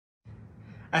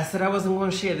I said I wasn't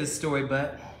going to share this story,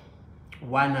 but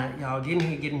why not, y'all? Get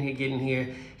in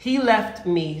here. He left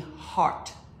me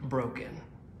heartbroken.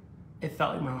 It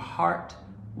felt like my heart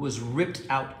was ripped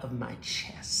out of my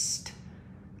chest.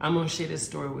 I'm going to share this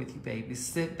story with you, baby.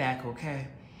 Sit back, okay?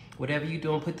 Whatever you're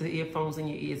doing, put the earphones in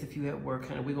your ears if you're at work,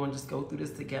 honey. We're going to just go through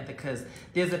this together because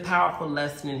there's a powerful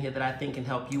lesson in here that I think can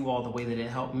help you all the way that it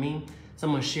helped me. So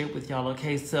I'm going to share it with y'all,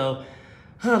 okay? So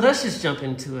let's just jump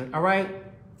into it, all right?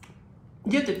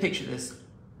 You have to picture this.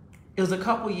 It was a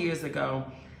couple years ago,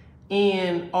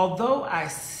 and although I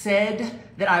said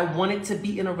that I wanted to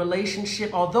be in a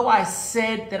relationship, although I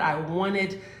said that I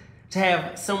wanted to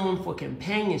have someone for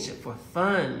companionship, for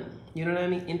fun, you know what I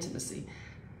mean, intimacy,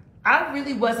 I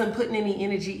really wasn't putting any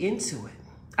energy into it.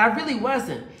 I really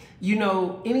wasn't. You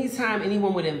know, anytime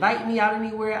anyone would invite me out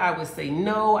anywhere, I would say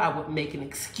no, I would make an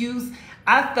excuse.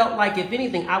 I felt like, if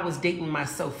anything, I was dating my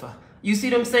sofa. You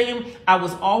see what I'm saying? I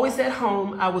was always at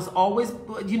home. I was always,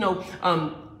 you know,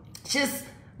 just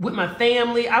with my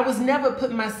family. I was never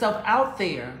putting myself out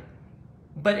there.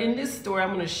 But in this story, I'm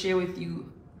going to share with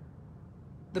you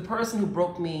the person who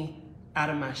broke me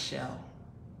out of my shell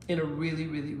in a really,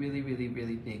 really, really, really,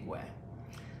 really big way.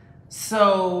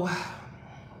 So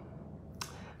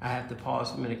I have to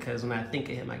pause for a minute because when I think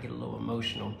of him, I get a little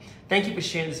emotional. Thank you for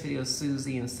sharing this video,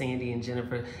 Susie and Sandy and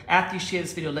Jennifer. After you share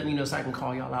this video, let me know so I can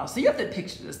call y'all out. So you have to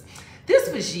picture this.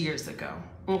 This was years ago,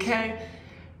 okay?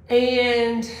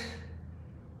 And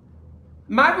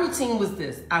my routine was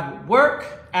this. I would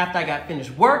work after I got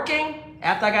finished working.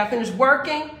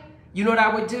 You know what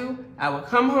I would do? I would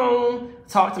come home,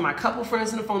 talk to my couple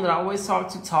friends on the phone that I always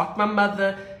talk to my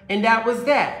mother, and that was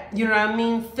that. You know what I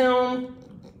mean? Film,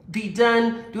 be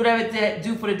done, do whatever that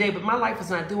do for the day, but my life was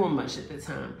not doing much at the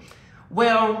time.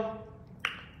 Well,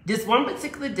 this one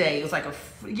particular day, it was like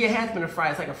it has been a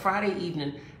Friday, it's like a Friday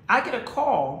evening, I get a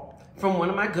call from one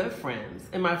of my good friends,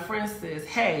 and my friend says,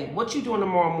 hey, what you doing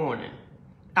tomorrow morning?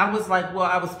 I was like, well,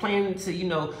 I was planning to, you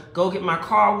know, go get my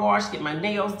car washed, get my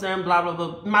nails done, blah, blah,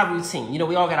 blah, my routine. You know,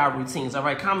 we all got our routines, all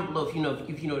right? Comment below if you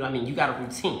know what I mean. You got a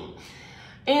routine.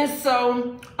 And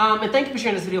so, and thank you for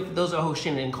sharing this video for those who are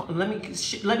sharing.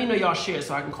 Let me know y'all share it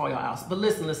so I can call y'all out. But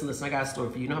listen, I got a story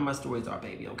for you. You know how my stories are,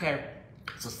 baby, okay?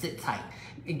 So sit tight.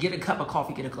 Get a cup of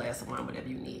coffee, get a glass of wine, whatever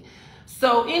you need.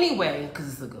 So anyway,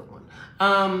 because it's a good one.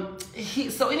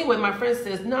 So anyway, my friend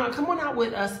says, nah, come on out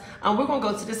with us. We're going to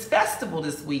go to this festival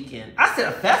this weekend. I said,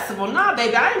 a festival? Nah,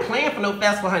 baby, I ain't playing for no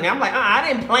festival, honey. I'm like, I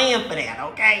didn't plan for that,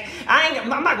 okay? I'm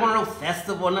not going to no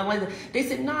festival, nothing like that. They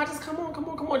said, nah, just come on.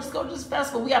 Just go to this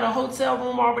festival. We got a hotel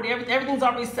room already. Everything's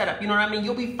already set up. You know what I mean?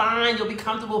 You'll be fine. You'll be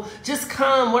comfortable. Just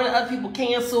come. One of the other people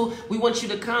cancel. We want you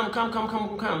to come.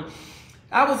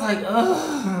 I was like,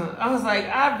 ugh. I was like,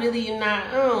 I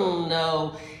don't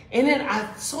know. And then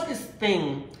I saw this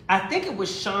thing, I think it was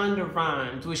Shonda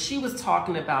Rhimes, where she was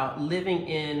talking about living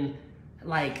in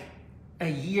like a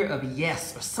year of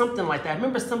yes or something like that. I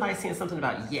remember somebody saying something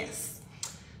about yes.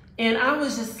 And I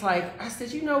was just like, I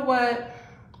said, you know what?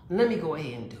 Let me go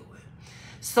ahead and do it.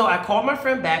 So I called my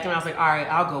friend back and I was like, all right,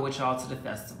 I'll go with y'all to the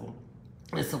festival.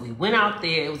 And so we went out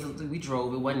there. We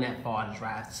drove. It wasn't that far to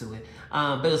drive to it,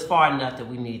 but it was far enough that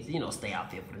we needed to, you know, stay out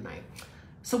there for the night.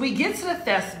 So we get to the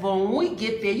festival. When we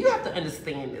get there, you have to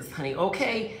understand this, honey.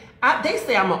 Okay, they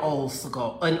say I'm an old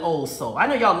soul. I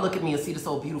know y'all look at me and see this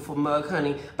old beautiful mug,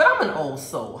 honey, but I'm an old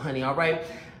soul, honey. All right.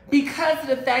 Because of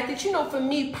the fact that, you know, for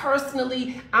me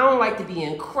personally, I don't like to be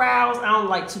in crowds. I don't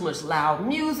like too much loud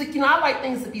music. You know, I like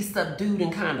things to be subdued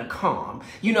and kind of calm,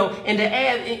 you know, and to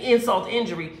add insult to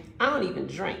injury, I don't even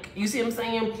drink. You see what I'm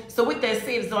saying? So with that said,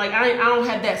 it's like I don't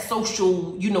have that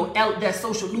social, you know, that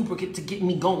social lubricant to get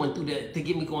me going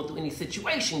through any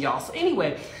situation, y'all. So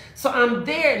anyway, so I'm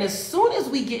there, and as soon as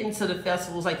we get into the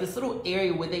festival, it's like this little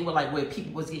area where they were like where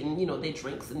people was getting, you know, their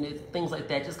drinks and their things like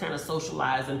that, just kind of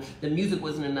socializing. The music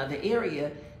was in another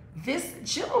area. This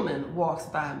gentleman walks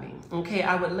by me. Okay,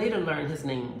 I would later learn his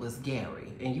name was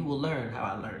Gary, and you will learn how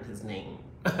I learned his name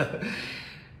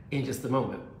in just a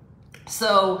moment.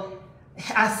 So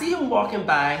I see him walking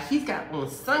by. He's got on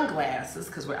sunglasses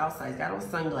because we're outside. He's got on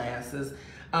sunglasses.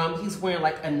 He's wearing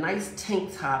like a nice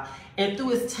tank top, and through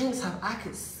his tank top, I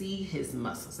could see his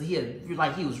muscles. So he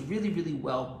was really, really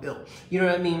well built. You know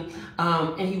what I mean?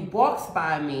 And he walks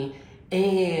by me,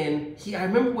 and I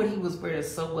remember what he was wearing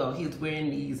so well. He was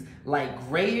wearing these like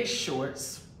grayish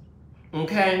shorts.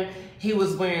 Okay, he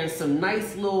was wearing some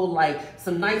nice little, I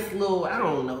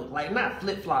don't know, like not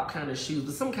flip-flop kind of shoes,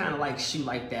 but some kind of like shoe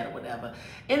like that or whatever.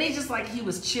 And it's just like he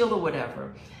was chill or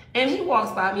whatever. And he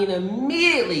walks by me, and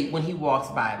immediately when he walks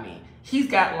by me, he's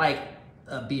got like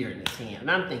a beer in his hand. And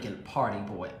I'm thinking party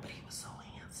boy, but he was so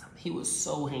handsome. He was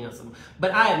so handsome.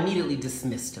 But I immediately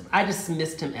dismissed him. I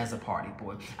dismissed him as a party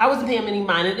boy. I wasn't paying him any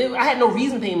mind. I had no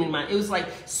reason to pay him any mind. It was like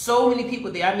so many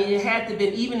people there. I mean, it had to be,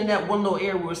 even in that one little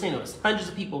area we were saying, there was hundreds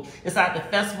of people inside the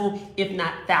festival, if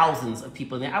not thousands of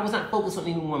people there. I was not focused on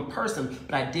any one person,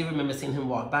 but I did remember seeing him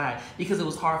walk by because it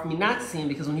was hard for me not to see him,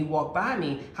 because when he walked by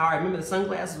me, how I remember the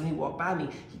sunglasses, when he walked by me,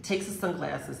 he takes his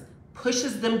sunglasses,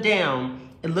 pushes them down,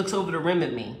 and looks over the rim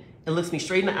at me, and looks me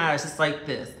straight in the eyes just like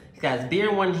this. He's got his beer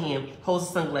in one hand, holds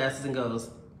his sunglasses, and goes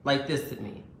like this at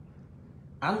me.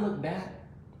 I look back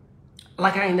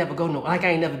like I ain't never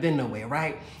been nowhere,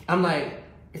 right? I'm like,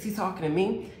 is he talking to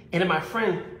me? And then my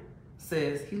friend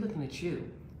says, he looking at you.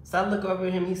 So I look over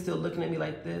at him, he's still looking at me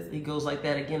like this. He goes like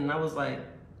that again, and I was like,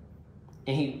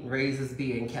 and he raised his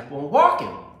beer and kept on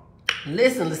walking.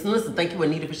 Listen. Thank you,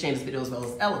 Anita, for sharing this video, as well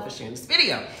as Ella for sharing this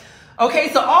video. Okay,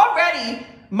 so already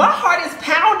my heart is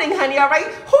pounding, honey, all right?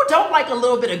 Who don't like a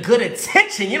little bit of good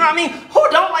attention? You know what I mean? Who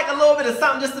don't like a little bit of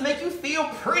something just to make you feel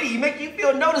pretty, make you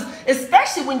feel noticed,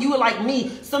 especially when you were like me,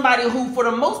 somebody who, for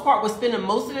the most part, was spending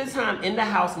most of their time in the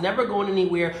house, never going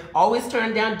anywhere, always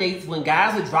turning down dates. When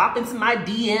guys would drop into my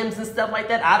DMs and stuff like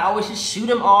that, I'd always just shoot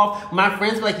them off. My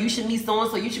friends were like, you should meet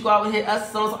so-and-so, you should go out and hit us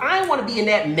so-and-so. I didn't want to be in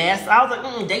that mess. I was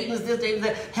like, dating is this, dating is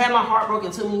that. Had my heart broken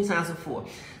too many times before.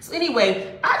 So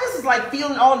anyway, I just was like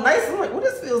feeling all nice. I'm like, well,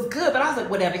 this feels good. But I was like,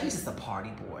 whatever, he's just a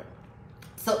party boy.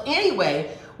 So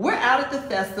anyway, we're out at the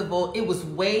festival. It was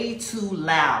way too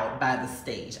loud by the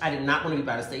stage. I did not want to be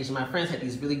by the stage. And my friends had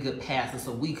these really good passes,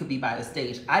 so we could be by the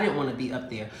stage. I didn't want to be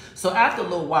up there. So after a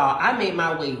little while, I made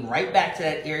my way right back to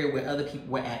that area where other people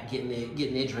were at, getting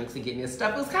their drinks and getting their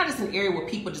stuff. It was kind of just an area where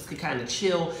people just could kind of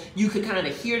chill. You could kind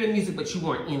of hear the music, but you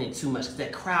weren't in it too much, because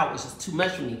that crowd was just too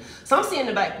much for me. So I'm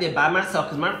standing back there by myself,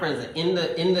 because my friends are in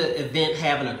the event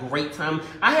having a great time.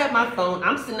 I have my phone.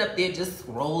 I'm sitting up there just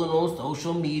scrolling on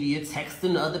social media,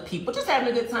 texting other people, just having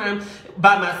a good time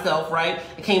by myself, right?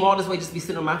 I came all this way just to be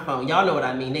sitting on my phone. Y'all know what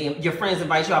I mean. Your friends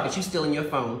invite you out, but you still in your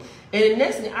phone. And the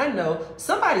next thing I know,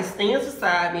 somebody stands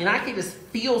beside me, and I can just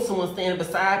feel someone standing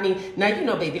beside me. Now, you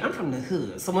know, baby, I'm from the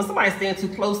hood. So when somebody stands too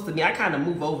close to me, I kind of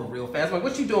move over real fast. I'm like,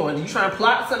 what you doing? You trying to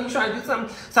plot something? You trying to do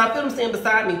something? So I feel them standing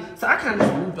beside me. So I kind of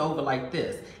just moved over like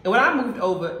this. And when I moved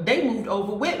over, they moved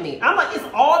over with me. I'm like, it's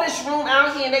all this room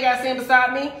out here, and they got to stand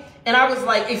beside me. And I was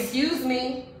like, excuse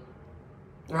me.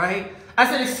 Right? I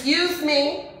said, excuse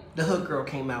me. The hood girl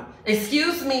came out.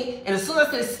 Excuse me. And as soon as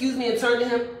I said, excuse me, and turned to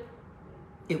him,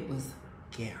 it was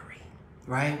Gary.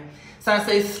 Right? So I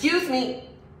said, excuse me.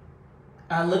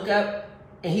 I look up,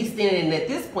 and he's standing, and at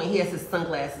this point, he has his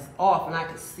sunglasses off, and I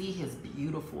could see his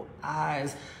beautiful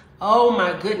eyes. Oh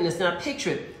my goodness. Now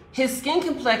picture it. His skin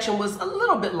complexion was a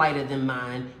little bit lighter than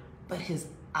mine, but his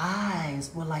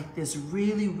eyes were like this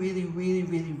really, really, really,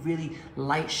 really, really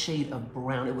light shade of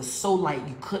brown. It was so light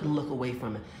you couldn't look away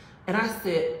from it. And I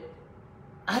said,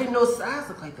 I didn't know his eyes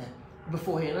looked like that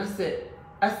beforehand. I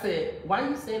said, why are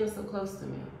you standing so close to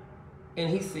me? And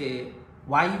he said,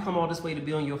 why you come all this way to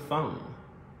be on your phone?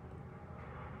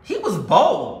 He was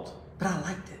bold, but I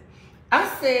liked it. I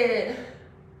said,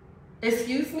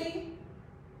 excuse me?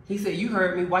 He said, you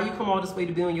heard me. Why you come all this way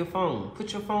to be on your phone?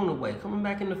 Put your phone away. Coming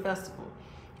back in the festival.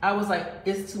 I was like,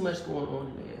 it's too much going on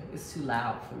in there. It's too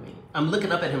loud for me. I'm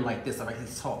looking up at him like this. I'm like,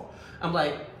 he's tall. I'm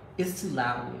like, it's too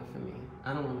loud in here for me.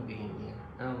 I don't want to be in here.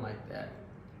 I don't like that.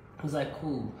 He was like,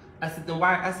 cool. I said, then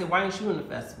why? I said, why aren't you in the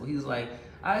festival? He was like,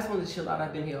 I just want to chill out.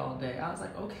 I've been here all day. I was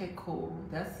like, okay, cool.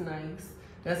 That's nice.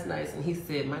 That's nice. And he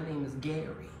said, my name is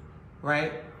Gary,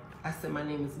 right? I said, my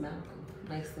name is Malcolm.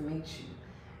 Nice to meet you.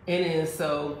 And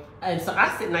so I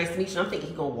said, nice to meet you. I'm thinking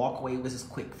he's going to walk away with this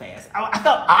quick, fast. I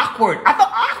felt awkward.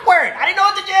 I didn't know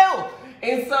what to do.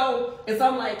 And so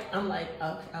I'm like, okay.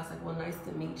 I was like, well, nice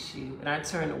to meet you. And I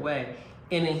turned away.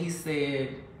 And then he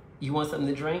said, you want something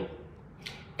to drink?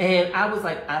 And I was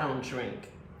like, I don't drink.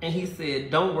 And he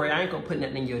said, don't worry, I ain't going to put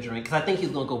nothing in your drink. Because I think he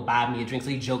was going to go buy me a drink. So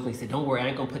he jokingly said, don't worry, I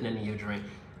ain't going to put nothing in your drink.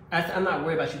 I said, I'm not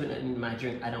worried about you putting nothing in my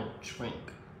drink. I don't drink.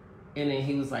 And then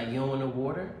he was like, you don't want no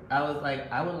water? I was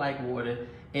like, I would like water.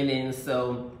 And then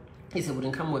so he said, well,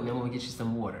 then come with me. I'm going to get you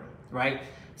some water, right?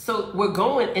 So we're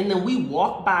going, and then we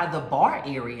walk by the bar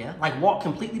area, like walk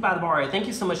completely by the bar area. Thank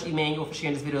you so much, Emmanuel, for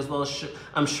sharing this video, as well as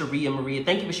Sharia Maria.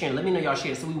 Thank you for sharing. Let me know y'all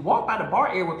share. So we walk by the bar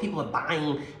area where people are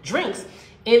buying drinks.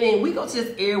 And then we go to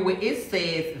this area where it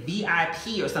says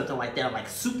VIP or something like that, like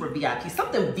super VIP,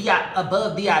 something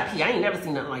above VIP. I ain't never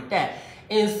seen nothing like that.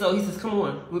 And so he says, come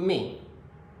on with me.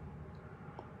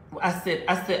 I said,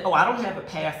 oh, I don't have a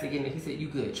pass to get in. He said, you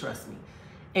good, trust me.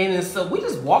 And then so we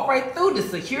just walk right through. The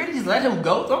security just let him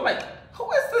go. So I'm like,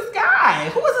 who is this guy?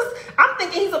 Who is this? I'm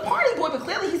thinking he's a party boy, but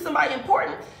clearly he's somebody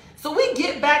important. So we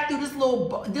get back through this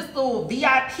little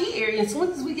VIP area, and as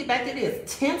soon as we get back there,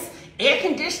 there's tents, air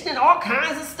conditioning, all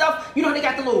kinds of stuff. You know, they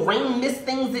got the little rain mist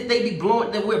things that they be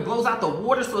blowing, where it blows out the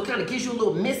water, so it kind of gives you a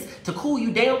little mist to cool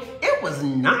you down. It was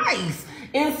nice.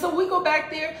 And so we go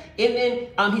back there, and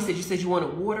then he said, you said you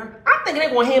wanted water? I'm thinking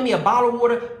they're gonna hand me a bottle of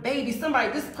water. Baby,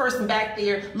 this person back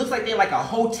there looks like they're like a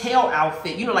hotel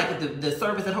outfit, you know, like the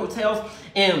service at hotels.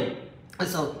 And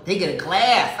so they get a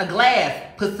glass,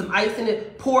 put some ice in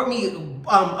it, poured me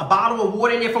a bottle of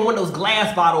water in there from one of those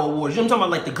glass bottle of waters. You know what I'm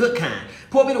talking about, like the good kind.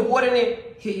 Poured me the water in there.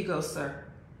 Here you go, sir.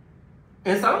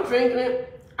 And so I'm drinking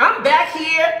it. I'm back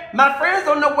here. My friends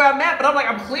don't know where I'm at, but I'm like,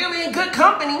 I'm clearly in good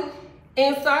company.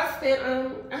 And so I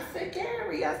said,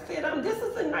 Gary, this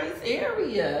is a nice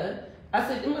area. I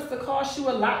said, it must have cost you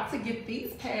a lot to get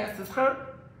these passes, huh?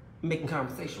 Making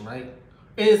conversation, right?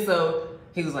 And so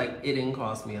he was like, it didn't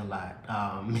cost me a lot.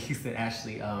 He said,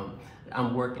 actually,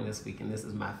 I'm working this week and this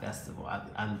is my festival.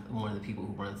 I'm one of the people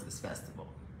who runs this festival.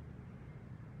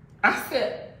 I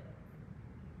said,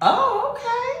 oh,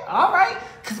 okay, all right.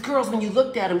 Because girls, when you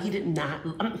looked at him, he did not,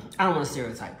 I don't want to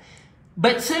stereotype.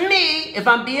 But to me, if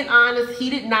I'm being honest, he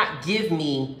did not give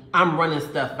me, I'm running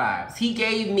stuff vibes. He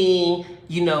gave me,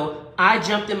 you know, I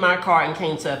jumped in my car and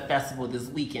came to a festival this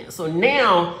weekend. So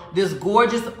now this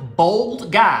gorgeous, bold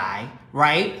guy,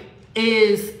 right,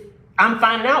 I'm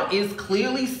finding out is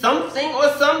clearly something or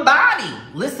somebody.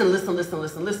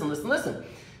 Listen.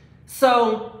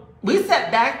 So we sat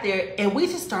back there and we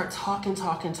just start talking.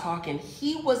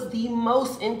 He was the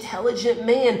most intelligent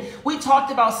man. We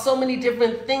talked about so many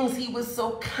different things. He was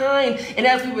so kind. And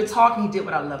as we were talking, he did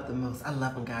what I love the most. I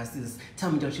love him, guys.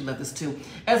 Tell me, don't you love this too?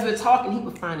 As we were talking, he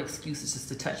would find excuses just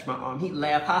to touch my arm. He'd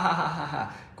laugh,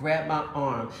 ha, grab my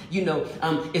arm. You know,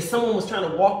 if someone was trying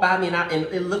to walk by me and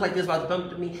it looked like this was bumping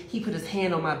into me, he put his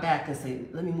hand on my back and say,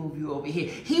 let me move you over here.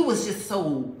 He was just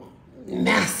so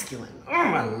masculine. Oh,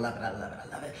 I love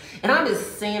it. And I'm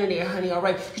just saying there, honey, all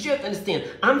right? Because you have to understand,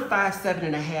 I'm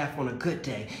 5'7.5" on a good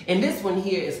day. And this one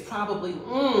here is probably,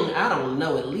 I don't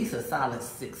know, at least a solid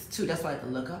 6'2". That's why I have to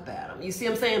look up at him. You see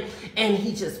what I'm saying? And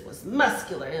he just was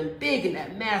muscular and big in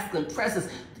that masculine presence.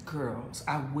 Girls,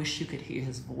 I wish you could hear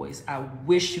his voice.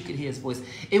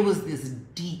 It was this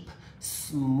deep,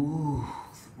 smooth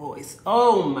voice.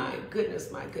 Oh my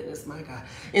goodness, my God.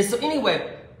 And so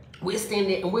anyway, we're standing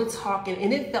there and we're talking,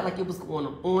 and it felt like it was going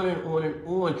on and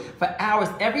on for hours.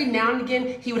 Every now and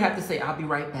again, he would have to say, I'll be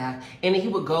right back. And then he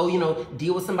would go, you know,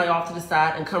 deal with somebody off to the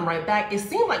side and come right back. It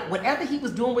seemed like whatever he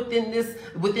was doing within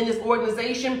this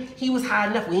organization, he was high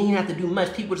enough. We didn't have to do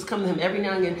much. People would just come to him every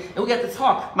now and again, and we got to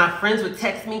talk. My friends would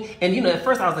text me, and you know, at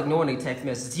first I was ignoring their text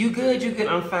messages. You good?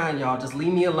 I'm fine, y'all. Just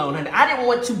leave me alone. And I didn't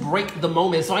want to break the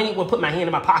moment, so I didn't want to put my hand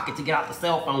in my pocket to get out the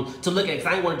cell phone to look at it, because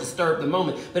I didn't want to disturb the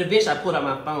moment. But eventually I pulled out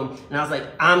my phone, and I was like,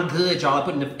 I'm good, y'all. I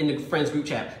put in the friends group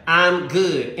chat. I'm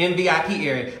good in VIP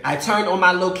area. I turned on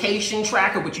my location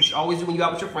tracker, which you should always do when you're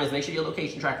out with your friends. Make sure your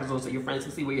location tracker's on so your friends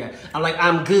can see where you're at. I'm like,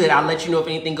 I'm good. I'll let you know if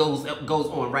anything goes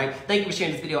on, right? Thank you for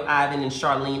sharing this video, Ivan and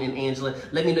Charlene and Angela.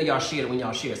 Let me know y'all shared it when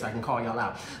y'all share so I can call y'all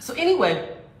out. So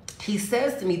anyway, he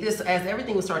says to me this as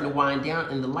everything was starting to wind down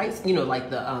and the lights, you know,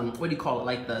 like the,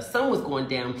 like the sun was going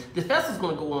down. The festival's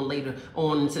going to go on later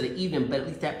on into the evening, but at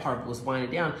least that part was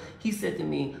winding down. He said to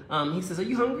me, he says, are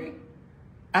you hungry?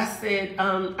 I said,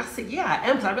 yeah, I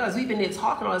am. Because I realized we've been there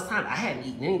talking all this time. I hadn't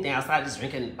eaten anything outside, just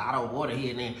drinking a bottle of water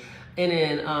here and there. And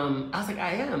then I was like,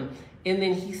 I am. And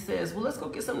then he says, well, let's go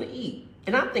get something to eat.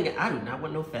 And I'm thinking, I do not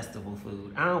want no festival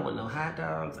food. I don't want no hot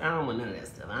dogs. I don't want none of that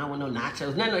stuff. I don't want no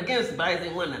nachos. Nothing against it, but I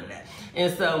didn't want none of that.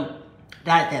 And so,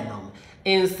 at that moment.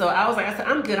 And so I said,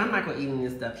 I'm good. I'm not going to eat any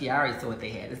of this stuff here. I already saw what they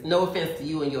had. It's no offense to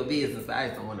you and your business. I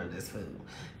just don't want none of this food.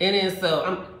 And then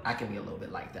so, I can be a little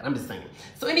bit like that. I'm just saying.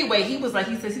 So anyway, he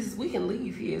says, we can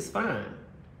leave here. It's fine.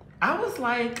 I was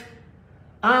like,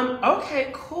 okay,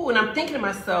 cool. And I'm thinking to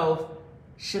myself,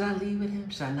 should I leave with him?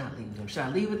 Should I not leave with him? Should I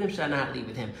leave with him? Should I not leave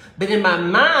with him? But in my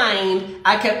mind,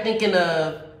 I kept thinking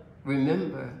of,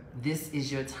 remember, this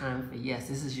is your time for yes.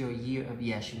 This is your year of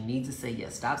yes. You need to say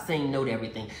yes. Stop saying no to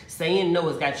everything. Saying no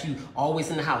has got you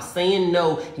always in the house. Saying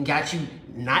no got you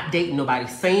not dating nobody.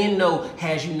 Saying no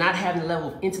has you not having the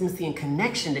level of intimacy and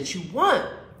connection that you want.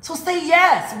 So say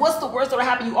yes. What's the worst that'll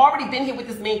happen? You already been here with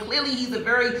this man. Clearly, he's a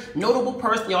very notable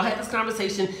person. Y'all had this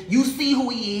conversation. You see who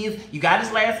he is. You got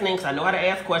his last name, because I know how to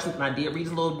ask questions, and I did read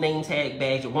his little name tag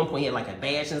badge. At one point, he had like a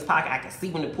badge in his pocket. I could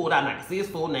see when it pulled out, and I could see his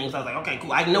full name. So I was like, okay,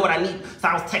 cool. I know what I need. So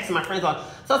I was texting my friends on.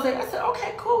 So I said,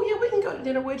 okay, cool. Yeah, we can go to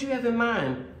dinner. What'd you have in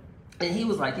mind? And he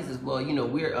was like, he says, well, you know,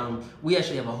 we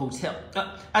actually have a hotel.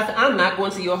 I said, I'm not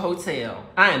going to your hotel.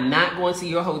 I am not going to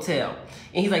your hotel.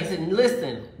 And he's like, he said,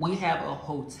 listen, we have a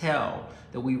hotel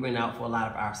that we rent out for a lot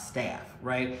of our staff,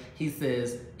 right? He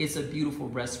says, it's a beautiful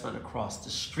restaurant across the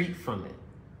street from it.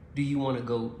 Do you want to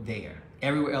go there?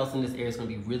 Everywhere else in this area is going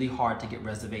to be really hard to get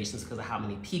reservations because of how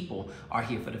many people are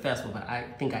here for the festival. But I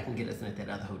think I can get us in at that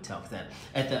other hotel,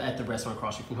 at the restaurant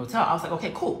across the street from the hotel. I was like,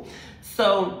 okay, cool.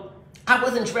 So I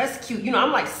wasn't dressed cute. You know,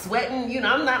 I'm like sweating. You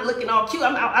know, I'm not looking all cute.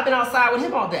 I've been outside with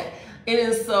him all day. And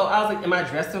then so I was like, am I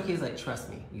dressed okay? He's like, trust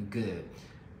me, you good.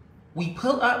 We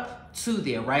pull up to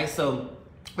there, right? So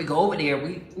we go over there.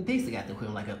 We basically got the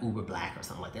equivalent like an Uber Black or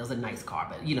something like that. It was a nice car,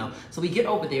 but you know. So we get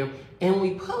over there and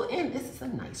we pull in. This is a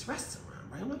nice restaurant.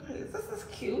 I'm like, this is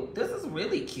cute. This is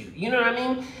really cute. You know what I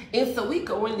mean? And so we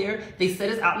go in there. They set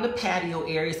us out in the patio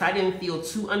area, so I didn't feel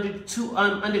too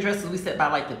underdressed. So we sat by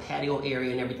like the patio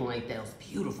area and everything like that. It was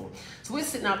beautiful. So we're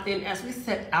sitting out there, and as we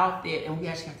sat out there, and we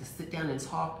actually have to sit down and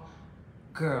talk,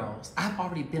 girls, I've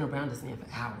already been around this man for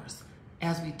hours.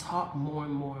 As we talked more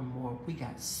and more and more,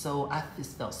 I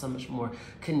just felt so much more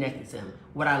connected to him.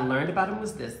 What I learned about him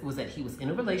was that he was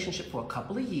in a relationship for a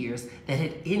couple of years that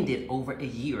had ended over a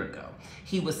year ago.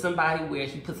 He was somebody where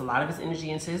he puts a lot of his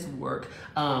energy into his work,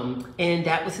 and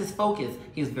that was his focus.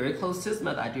 He was very close to his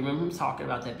mother. I do remember him talking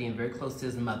about that, being very close to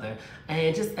his mother,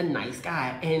 and just a nice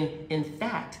guy. And in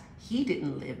fact, he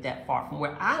didn't live that far from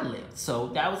where I lived. So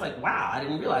that was like, wow, I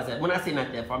didn't realize that. When I say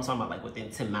not that far, I'm talking about like within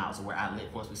 10 miles of where I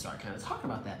live once we started kind of talking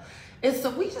about that. And so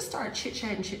we just started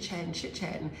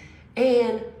chit-chatting.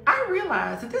 And I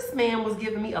realized that this man was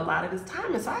giving me a lot of his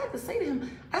time. And so I had to say to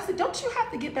him, I said, don't you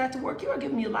have to get back to work? You are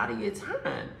giving me a lot of your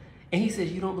time. And he said,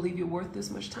 you don't believe you're worth this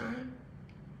much time?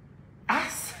 I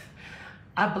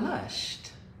blushed.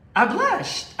 I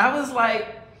was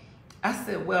like, I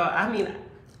said, well, I mean,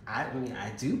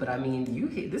 I do, but I mean,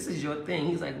 this is your thing.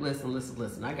 He's like,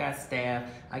 listen. I got staff.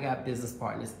 I got business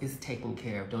partners. It's taken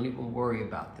care of. Don't even worry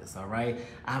about this, all right?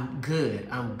 I'm good.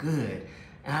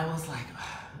 And I was like,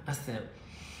 I said,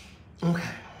 okay,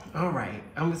 all right.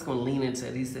 I'm just going to lean into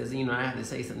it. He says, you know, I have to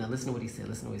say something. Now, listen to what he said.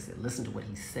 Listen to what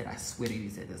he said. I swear to you, he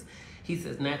said this. He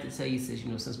says, and I have to tell you, he says,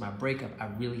 you know, since my breakup, I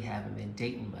really haven't been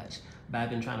dating much, but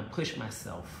I've been trying to push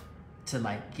myself to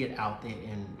like get out there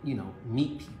and, you know,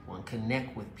 meet people and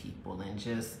connect with people and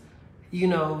just, you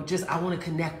know, I want to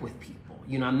connect with people.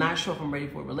 You know, I'm not sure if I'm ready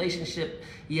for a relationship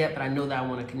yet, but I know that I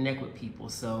want to connect with people.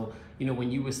 So, you know,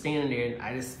 when you were standing there,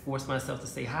 I just forced myself to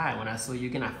say hi. When I saw you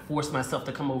again, I forced myself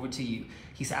to come over to you.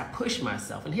 He said, I pushed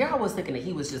myself. And here I was thinking that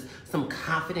he was just some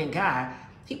confident guy.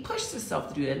 He pushed himself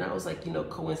to do that. And I was like, you know,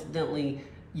 coincidentally,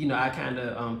 you know, I kind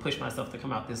of pushed myself to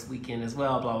come out this weekend as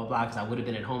well, blah, blah, blah, because I would have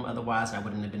been at home otherwise, and I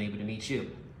wouldn't have been able to meet you.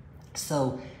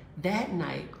 So that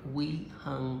night, we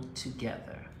hung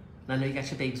together. And I know you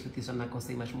got your babies with you, so I'm not going to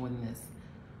say much more than this.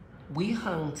 We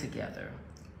hung together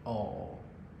all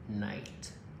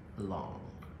night long,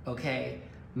 okay?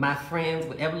 My friends,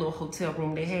 whatever little hotel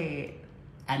room they had,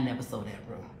 I never saw that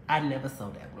room. I never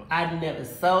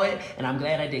saw it, and I'm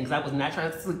glad I didn't, because I was not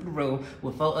trying to sleep in a room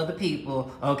with 4 other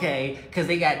people, okay? Because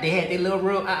they had their little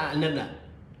room. No.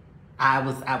 I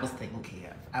was taken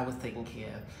care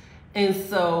of. And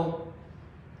so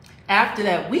after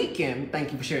that weekend,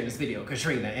 thank you for sharing this video,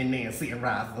 Katrina and Nancy and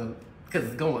Rosalind, because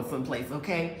it's going someplace,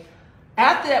 okay?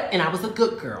 After that, and I was a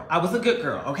good girl,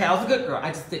 okay? I was a good girl.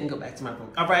 I just didn't go back to my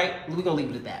room, all right? We're gonna leave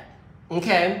it at that,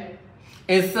 okay?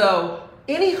 And so,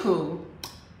 anywho,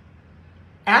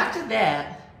 after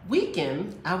that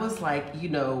weekend, I was like, you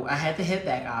know, I had to head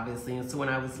back, obviously. And so when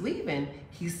I was leaving,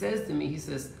 he says to me, he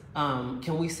says,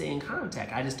 can we stay in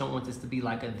contact? I just don't want this to be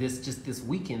like just this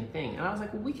weekend thing. And I was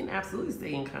like, well, we can absolutely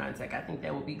stay in contact. I think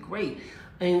that would be great.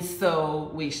 And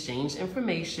so we exchanged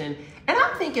information. And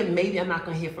I'm thinking maybe I'm not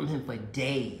going to hear from him for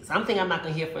days. I'm thinking I'm not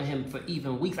going to hear from him for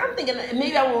even weeks. I'm thinking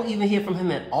maybe I won't even hear from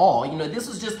him at all. You know, this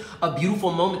was just a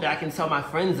beautiful moment that I can tell my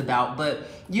friends about. But,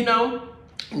 you know,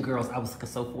 and girls, I was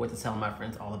so forward to telling my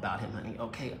friends all about him, honey.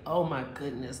 Okay, oh my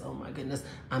goodness.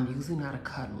 I'm usually not a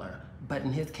cuddler, but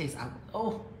in his case,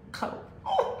 cuddle.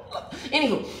 Oh.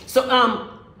 Anywho,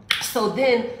 so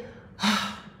then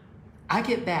I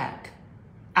get back.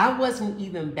 I wasn't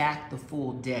even back the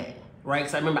full day, right?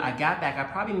 So I remember I got back. I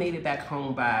probably made it back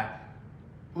home by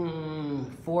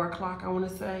 4 o'clock, I want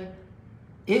to say.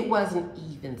 It wasn't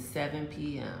even 7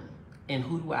 p.m. And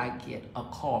who do I get? A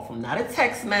call from, not a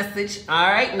text message,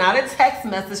 all right? Not a text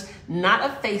message, not a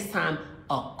FaceTime,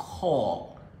 a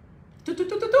call.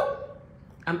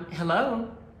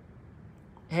 Hello?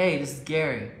 Hey, this is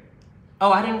Gary.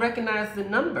 Oh, I didn't recognize the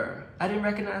number.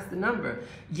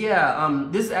 Yeah,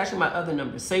 this is actually my other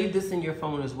number. Save this in your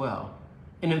phone as well.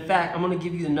 And in fact, I'm gonna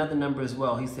give you another number as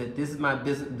well. He said, this is my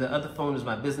business, the other phone is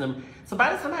my business number. So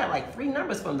by the time I had like 3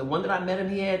 numbers from him, the one that I met him,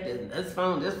 he had this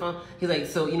phone. He's like,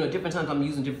 so, you know, different times I'm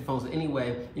using different phones. But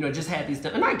anyway, you know, just had these,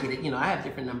 and I get it, you know, I have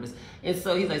different numbers. And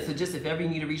so he's like, so just if ever you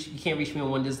need to reach, you can't reach me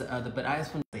on one, this the other. But I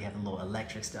just want to, they have a little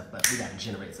electric stuff, but we got to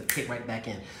generate, so kick right back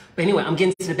in. But anyway, I'm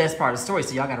getting to the best part of the story,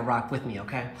 so y'all got to rock with me,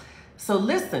 okay? So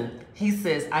listen, he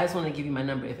says, I just want to give you my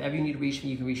number. If ever you need to reach me,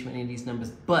 you can reach me on any of these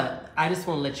numbers. But I just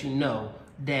want to let you know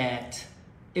that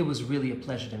it was really a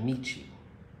pleasure to meet you.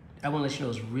 I want to let you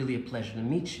know it was really a pleasure to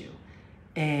meet you.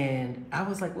 And I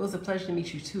was like, well, it was a pleasure to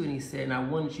meet you too. And he said, and I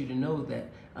wanted you to know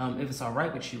that if it's all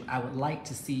right with you, I would like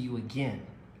to see you again.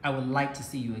 I would like to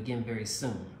see you again very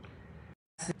soon.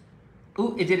 I said,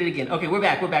 ooh, it did it again. Okay, we're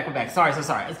back. Sorry.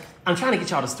 I'm trying to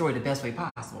get y'all the story the best way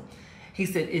possible. He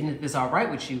said, and if it's all right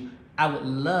with you, I would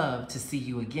love to see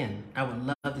you again. I would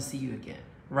love to see you again,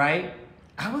 right?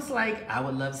 I was like, I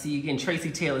would love to see you again.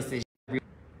 Tracy Taylor said,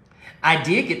 I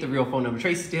did get the real phone number.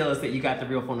 Tracy Taylor said you got the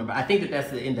real phone number. I think that that's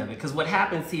the end of it. Because what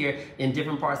happens here in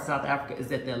different parts of South Africa is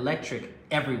that the electric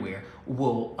everywhere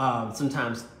will,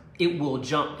 sometimes it will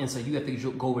jump. And so you have to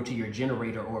go over to your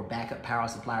generator or backup power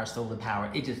supply or solar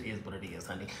power. It just is what it is,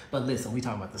 honey. But listen, we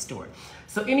talking about the story.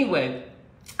 So anyway,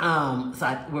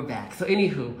 we're back. So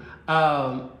anywho,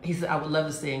 he said, I would love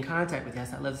to stay in contact with you. I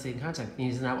said, I'd love to stay in contact with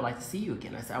you. He said, I would like to see you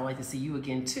again. I said, I would like to see you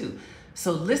again too.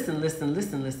 So listen.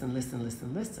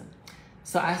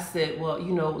 So I said, well,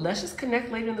 you know, let's just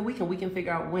connect later in the week and we can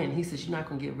figure out when. He says, you're not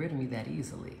going to get rid of me that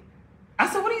easily. I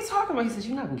said, what are you talking about? He says,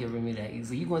 you're not going to get rid of me that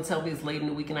easily. You're going to tell me it's late in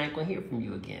the week and I ain't going to hear from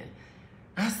you again.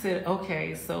 I said,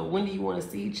 okay, so when do you want to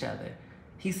see each other?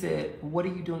 He said, what are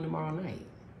you doing tomorrow night?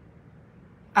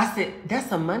 I said,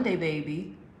 that's a Monday,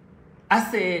 baby. I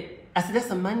said, that's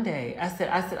a Monday. I said,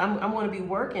 I'm going to be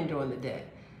working during the day.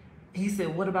 He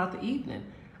said, what about the evening?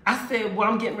 I said, well,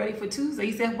 I'm getting ready for Tuesday.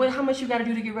 He said, well, how much you got to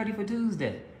do to get ready for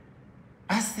Tuesday?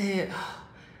 I said, oh.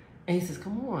 And he says,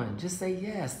 come on, just say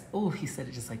yes. Oh, he said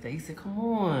it just like that. He said, come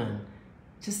on,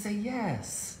 just say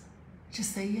yes.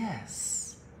 Just say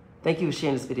yes. Thank you for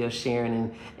sharing this video,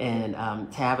 Sharon and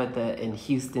Tabitha in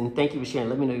Houston. Thank you for sharing.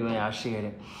 Let me know when y'all shared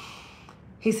it.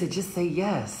 He said, just say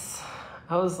yes.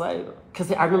 I was like,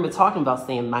 because I remember talking about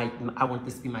saying I want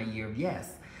this to be my year of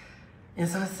yes. And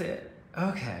so I said,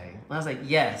 okay. I was like,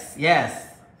 yes.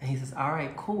 And he says, all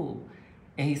right, cool.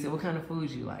 And he said, what kind of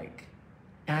food you like?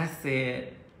 And I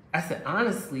said,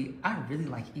 honestly, I really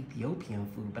like Ethiopian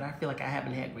food, but I feel like I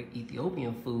haven't had great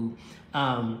Ethiopian food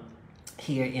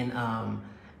here in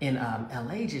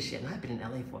LA just yet. And I've been in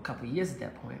LA for a couple of years at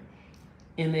that point.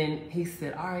 And then he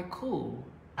said, all right, cool.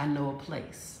 I know a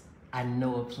place.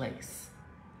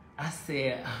 I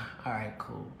said, all right,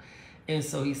 cool. And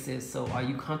so he said, so are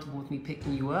you comfortable with me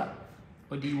picking you up?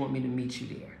 Or do you want me to meet you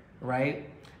there, right?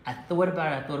 I thought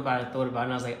about it, and I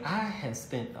was like, I have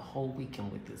spent the whole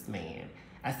weekend with this man.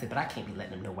 I said, but I can't be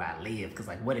letting him know where I live, because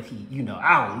like, what if he, you know,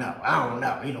 I don't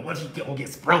know. You know, what if he gonna get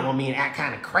sprung on me and act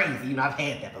kind of crazy? You know, I've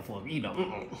had that before, you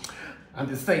know. I'm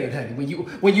just saying, honey,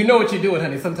 when you know what you're doing,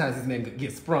 honey, sometimes this man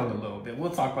get sprung a little bit. We'll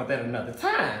talk about that another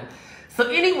time. So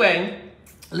anyway,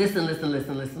 listen.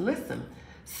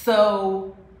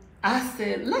 So I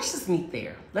said, let's just meet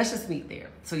there.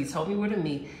 So he told me where to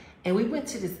meet. And we went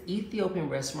to this Ethiopian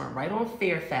restaurant right on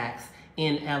Fairfax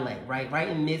in LA, right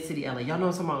in mid-city LA. Y'all know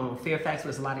what I'm talking about, on Fairfax,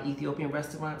 where there's a lot of Ethiopian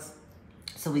restaurants.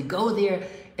 So we go there,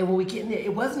 and when we get in there,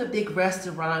 it wasn't a big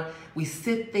restaurant. We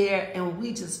sit there, and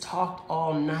we just talked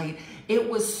all night. It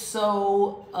was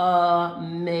so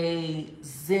amazing.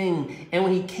 And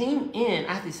when he came in,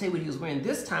 I have to say what he was wearing.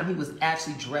 This time, he was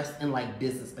actually dressed in like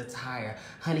business attire.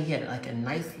 Honey, he had like a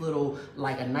nice little,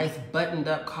 like a nice buttoned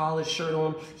up collared shirt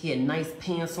on. He had nice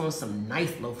pants on, some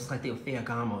nice loafers, like they were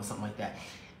Ferragamo or something like that.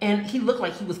 And he looked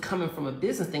like he was coming from a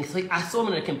business thing. So I saw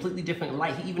him in a completely different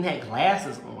light. He even had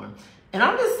glasses on. And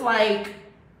I'm just like,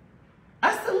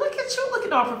 I said, look at you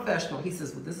looking all professional. He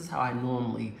says, well, this is how I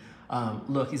normally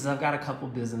look. He says, I've got a couple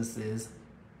businesses.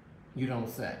 You don't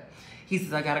say. He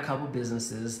says, I got a couple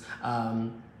businesses.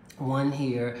 One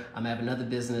here, I have another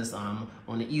business on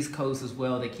the East Coast as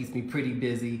well that keeps me pretty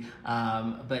busy.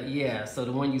 But yeah, so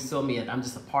the one you saw me at, I'm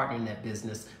just a partner in that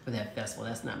business for that festival.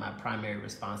 That's not my primary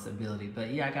responsibility.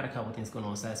 But yeah, I got a couple things going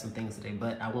on, so I had some things today.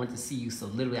 But I wanted to see you, so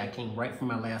literally I came right from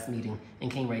my last meeting and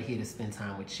came right here to spend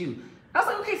time with you. I was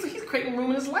like, okay, so he's creating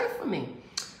room in his life for me.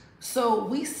 So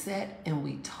we sat and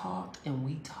we talked and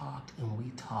we talked and we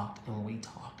talked and we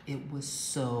talked. It was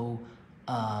so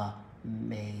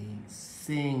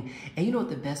amazing. And you know what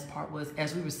the best part was?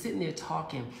 As we were sitting there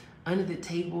talking, under the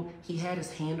table. He had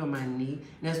his hand on my knee.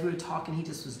 And as we were talking, he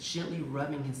just was gently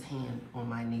rubbing his hand on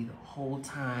my knee the whole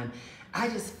time. I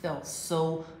just felt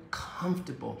so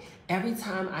comfortable. Every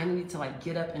time I needed to like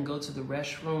get up and go to the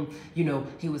restroom, you know,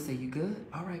 he would say, "You good?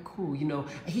 All right, cool." You know,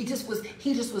 he just was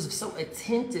so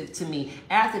attentive to me.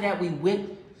 After that, we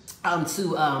went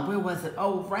to where was it?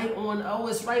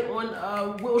 It's right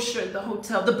on Wilshire, the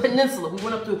hotel, the Peninsula. We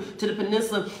went up to the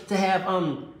Peninsula to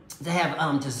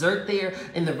have dessert there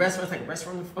in the restaurant. It's like a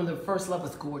restaurant on the first level.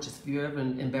 It's gorgeous. If you're ever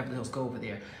in Beverly Hills, go over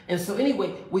there. And so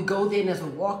anyway, we go there, and as we're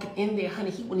walking in there, honey,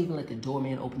 he wouldn't even let the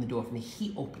doorman open the door for me.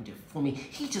 He opened it for me.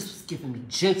 He just was giving me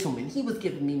gentleman. He was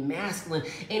giving me masculine,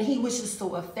 and he was just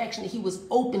so affectionate. He was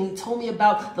open. He told me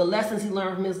about the lessons he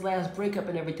learned from his last breakup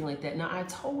and everything like that. Now, I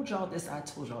told y'all this.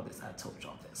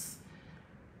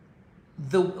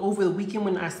 Over the weekend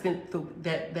when I spent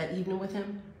that evening with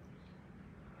him,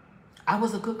 I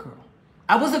was a good girl.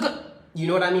 You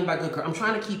know what I mean by good girl? I'm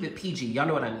trying to keep it PG. Y'all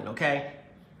know what I mean, okay?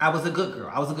 I was a good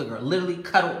girl. Literally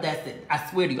cuddled, that's it. I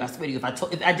swear to you.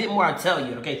 If I did more, I'd tell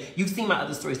you, okay? You've seen my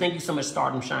other stories. Thank you so much,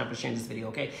 Stardom Shine, for sharing this video,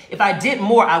 okay? If I did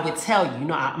more, I would tell you. You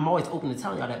know, I'm always open to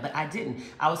telling y'all that, but I didn't.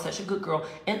 I was such a good girl,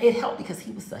 and it helped because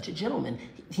he was such a gentleman.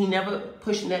 He never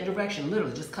pushed in that direction,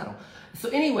 literally, just cuddle. So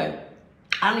anyway,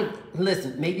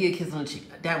 listen, maybe a kiss on the cheek.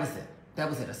 That was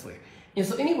it, I swear. And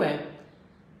so anyway,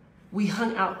 we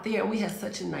hung out there, and we had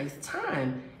such a nice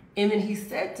time. And then he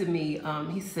said to me,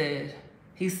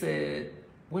 he said,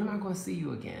 "When am I going to see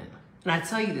you again?" And I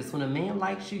tell you this, when a man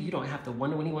likes you, you don't have to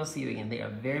wonder when he wants to see you again. They are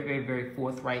very, very, very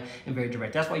forthright and very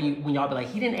direct. That's why when y'all be like,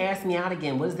 "He didn't ask me out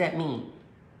again," what does that mean?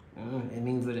 It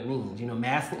means what it means. You know,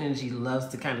 masculine energy loves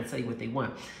to kind of tell you what they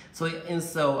want. So I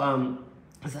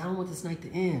said, "I don't want this night to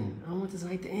end. I don't want this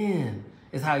night to end,"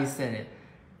 is how he said it.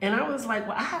 And I was like,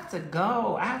 "Well, I have to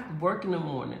go. I have to work in the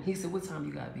morning." He said, "What time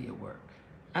you got to be at work?"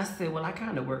 I said, "Well, I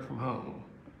kind of work from home."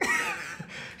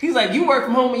 He's like, "You work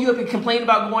from home and you have been complaining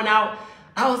about going out?"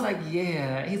 I was like,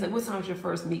 "Yeah." He's like, "What time's your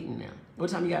first meeting now? What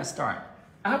time you got to start?"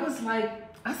 I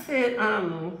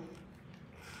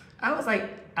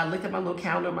looked at my little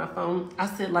calendar on my phone. I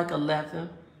said like 11.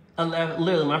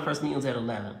 Literally, my first meeting was at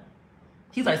 11.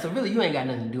 He's like, "So really, you ain't got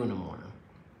nothing to do in the morning?"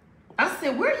 I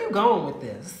said, "Where are you going with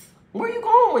this? Where are you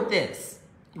going with this?"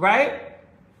 Right?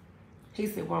 He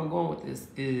said, "Where I'm going with this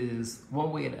is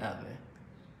one way or the other.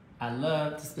 I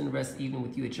love to spend the rest of the evening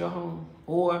with you at your home,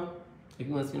 or if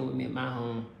you want to spend it with me at my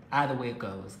home, either way it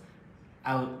goes.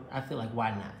 I feel like,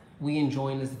 why not? We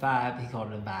enjoying this vibe." He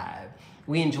called it a vibe.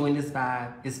 "We enjoying this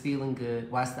vibe. It's feeling good.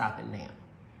 Why stop it now?"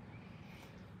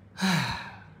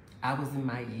 I was in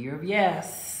my year of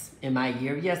yes.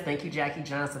 Thank you, Jackie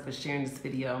Johnson, for sharing this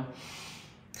video.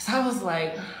 So I was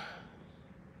like,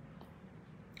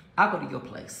 I'll go to your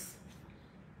place,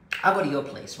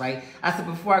 right? I said,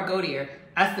 before I go there,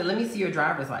 I said, "Let me see your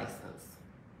driver's license."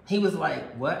 He was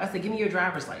like, "What?" I said, "Give me your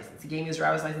driver's license." He gave me his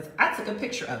driver's license. I took a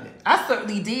picture of it. I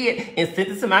certainly did, and sent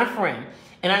it to my friend.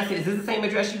 And I said, "Is this the same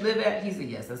address you live at?" He said,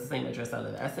 "Yes, that's the same address I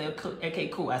live at." I said, "Okay,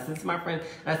 cool." I sent it to my friend.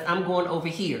 I said, "I'm going over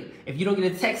here. If you don't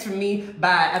get a text from me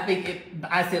by,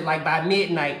 by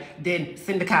midnight, then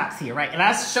send the cops here," right? And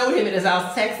I showed him it as I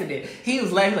was texting it. He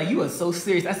was laughing like, "You are so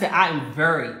serious." I said, "I am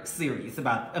very serious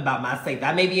about my safety.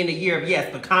 I may be in a year of yes,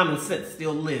 but common sense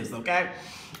still lives, okay?"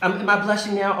 Am I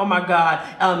blushing now? Oh my God.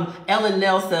 Ellen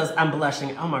Nell says I'm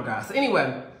blushing. Oh my God. So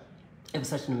anyway, it was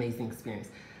such an amazing experience.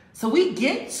 So we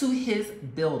get to his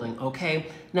building, okay?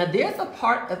 Now there's a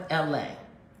part of LA,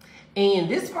 and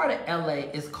this part of LA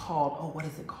is called, what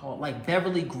is it called? Like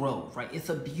Beverly Grove, right? It's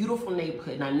a beautiful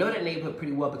neighborhood, and I know that neighborhood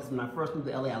pretty well because when I first moved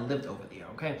to LA, I lived over there,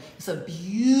 okay? It's a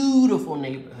beautiful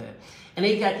neighborhood. And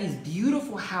they got these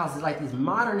beautiful houses, like these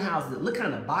modern houses that look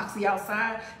kind of boxy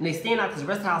outside, and they stand out because the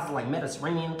rest of the houses are like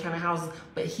Mediterranean kind of houses,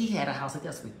 but he had a house like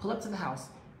that. So we pull up to the house,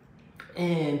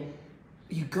 and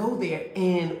you go there,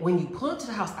 and when you pull up to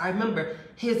the house, I remember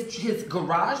his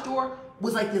garage door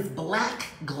was like this black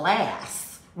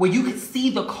glass where you could see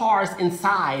the cars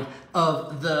inside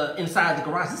the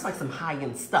garage. It's like some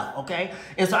high-end stuff, okay?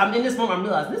 And so I'm in this moment, I'm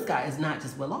realizing this guy is not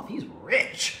just well off, he's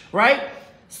rich, right?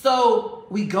 So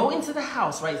we go into the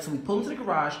house, right? So we pull into the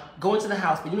garage, go into the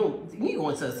house, but you know, when you go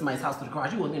into somebody's house to the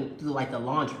garage, you want to do like the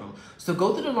laundry room. So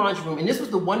go through the laundry room, and this was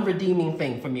the one redeeming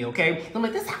thing for me, okay? I'm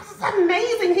like, this house is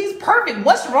amazing, he's perfect,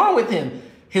 what's wrong with him?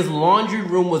 His laundry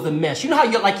room was a mess. You know how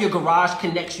your garage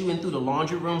connects you in through the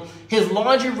laundry room? His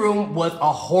laundry room was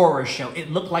a horror show.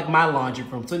 It looked like my laundry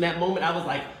room. So in that moment, I was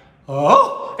like,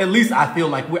 oh, at least I feel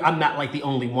like I'm not like the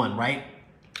only one, right?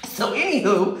 So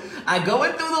anywho, I go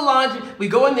in through the laundry. We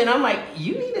go in there and I'm like,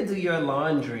 you need to do your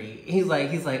laundry. He's like,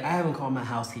 I haven't called my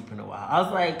housekeeper in a while. I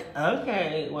was like,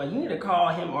 okay, well, you need to call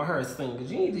him or her soon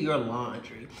because you need to do your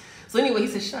laundry. So anyway, he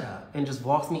said, shut up, and just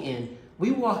walks me in.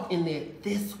 We walked in there.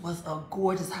 This was a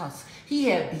gorgeous house. He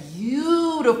had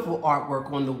beautiful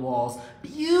artwork on the walls,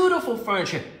 beautiful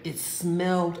furniture. It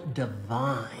smelled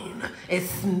divine. It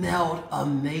smelled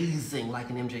amazing, like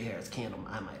an MJ Harris candle,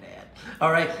 I might add.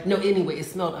 All right. No, anyway, it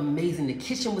smelled amazing. The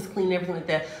kitchen was clean, everything like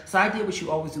that. So I did what you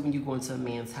always do when you go into a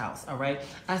man's house. All right.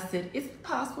 I said, is it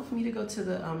possible for me to go to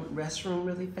the restroom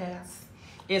really fast?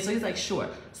 And so he's like, sure.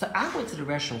 So I went to the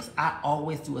restroom because I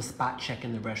always do a spot check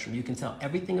in the restroom. You can tell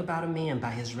everything about a man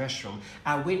by his restroom.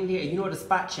 I went in there, and you know what a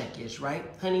spot check is, right,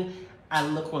 honey? I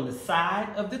look on the side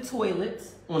of the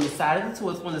toilets, on the side,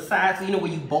 so you know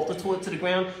where you bolt the toilet to the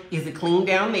ground. Is it clean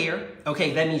down there?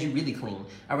 Okay, that means you're really clean.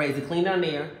 All right, is it clean down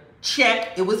there?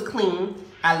 Check, it was clean.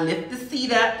 I lift the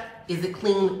seat up. Is it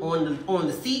clean on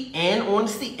the seat and on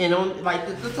the seat and on like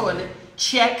the toilet?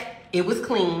 Check, it was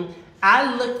clean.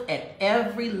 I looked at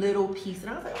every little piece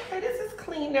and I was like, okay, this is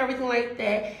clean and everything like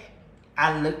that.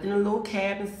 I looked in the little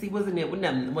cabinet to see what's in there.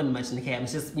 Wasn't much in the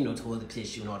cabinet, just, you know, toilet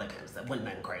tissue and all that kind of stuff. Wasn't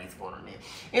nothing crazy going on there.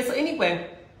 And so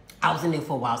anyway, I was in there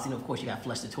for a while, so, you know, of course, you got to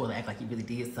flush the toilet, act like you really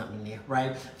did something in there,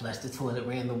 right? Flush the toilet,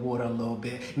 ran the water a little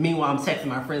bit. Meanwhile, I'm texting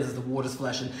my friends as the water's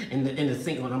flushing in the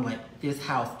sink, and I'm like, this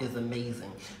house is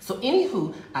amazing. So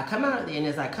anywho, I come out of there, and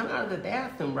as I come out of the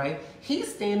bathroom, right,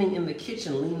 he's standing in the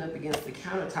kitchen, leaning up against the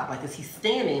countertop like this. He's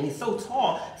standing, and he's so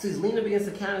tall, so he's leaning up against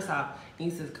the countertop,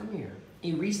 and he says, come here.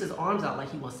 He reaches his arms out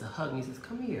like he wants to hug me. He says,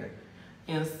 come here.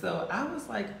 And so I was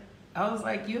like,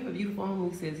 you have a beautiful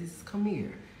home. He says, come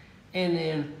here. And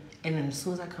then as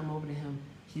soon as I come over to him,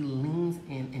 he leans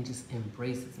in and just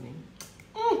embraces me.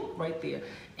 Right there.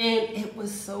 And it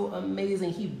was so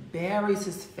amazing. He buries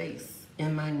his face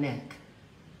in my neck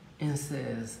and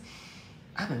says,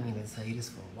 I've been meaning to tell you this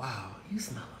for a while. You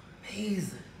smell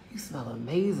amazing. You smell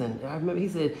amazing. I remember he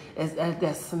said, as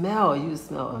that smell, you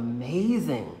smell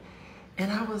amazing.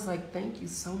 And I was like, thank you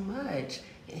so much.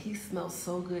 And he smelled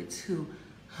so good too.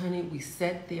 Honey, we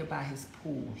sat there by his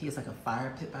pool. He has like a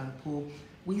fire pit by the pool.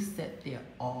 We sat there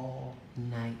all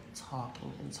night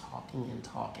talking and talking and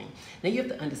talking. Now you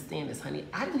have to understand this, honey.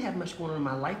 I didn't have much going on in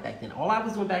my life back then. All I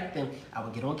was doing back then, I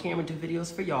would get on camera, do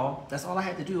videos for y'all. That's all I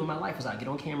had to do in my life was I'd get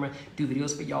on camera, do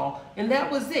videos for y'all. And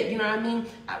that was it, you know what I mean?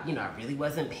 I really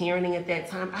wasn't parenting at that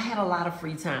time. I had a lot of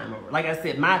free time. Like I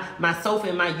said, my sofa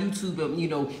and my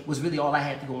YouTube, was really all I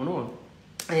had going on.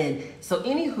 And so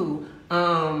anywho,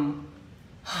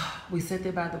 we sat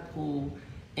there by the pool.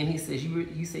 And he says,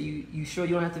 you sure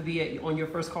you don't have to be on your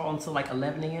first call until like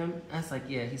 11 a.m.? I was like,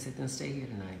 yeah. He said, then stay here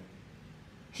tonight.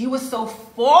 He was so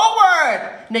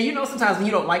forward. Now, you know, sometimes when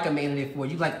you don't like a man and they're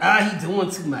forward, you're like, he doing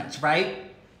too much,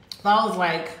 right? So I was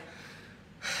like,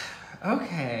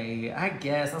 okay, I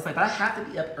guess. I was like, but I have to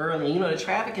be up early. You know, the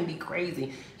traffic can be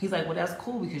crazy. He's like, well, that's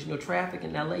cool because, traffic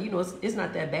in LA, it's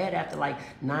not that bad after like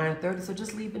 9:30. So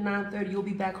just leave at 9:30. You'll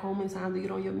be back home in time to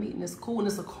get on your meeting. It's cool and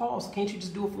it's a call. So can't you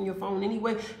just do it from your phone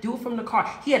anyway? Do it from the car.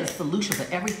 He had a solution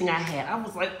for everything I had. I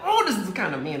was like, oh, this is the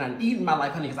kind of man I need in my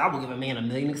life, honey, because I will give a man a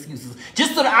million excuses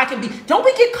just so that I can be. Don't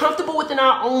we get comfortable within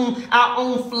our own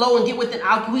flow and get within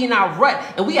our rut?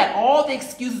 And we got all the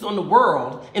excuses in the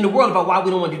world about why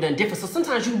we don't want to do nothing different. So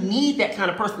sometimes you need that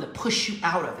kind of person to push you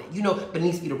out of it, but it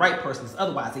needs to be the right person, because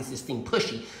otherwise they just seem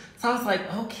pushy. So I was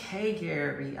like, okay,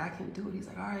 Gary, I can do it. He's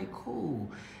like, all right,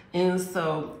 cool. And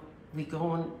so we go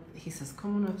on, he says,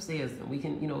 come on upstairs and we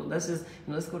can, let's just,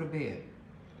 let's go to bed.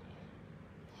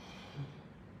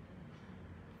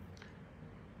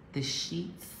 The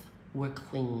sheets were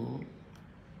clean.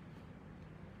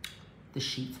 The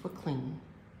sheets were clean.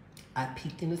 I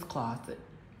peeked in his closet,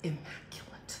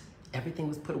 immaculate. Everything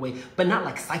was put away, but not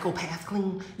like psychopath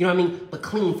clean, you know what I mean? But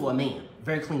clean for a man,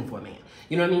 very clean for a man.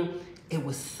 You know what I mean? It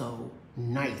was so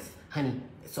nice, honey.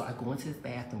 So I go into his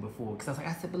bathroom before, because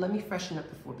I said, but let me freshen up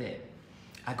before bed.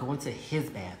 I go into his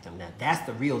bathroom. Now, that's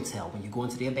the real tell. When you go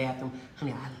into their bathroom,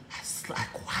 honey, I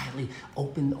quietly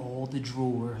open all the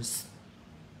drawers.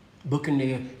 Book in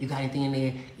there, you got anything in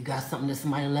there? You got something that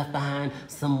somebody left behind?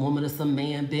 Some woman or some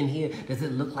man been here? Does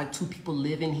it look like two people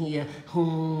live in here?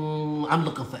 I'm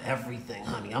looking for everything,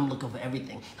 honey. I'm looking for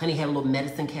everything. Honey had a little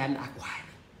medicine cabinet. I quietly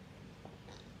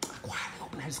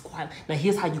open that, just quietly. Now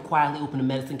here's how you quietly open a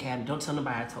medicine cabinet. Don't tell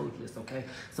nobody I told you this, okay?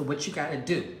 So what you gotta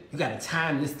do, you gotta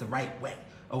time this the right way,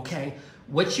 okay?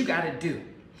 What you gotta do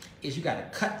is you gotta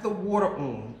cut the water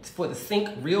on for the sink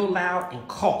real loud and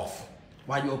cough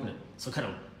while you open it. So cut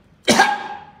on.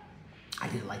 I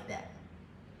did it like that.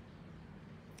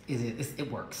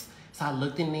 It works. So I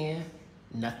looked in there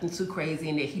Nothing too crazy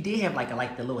in there. He did have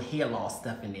like the little hair loss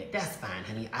stuff in there. That's fine,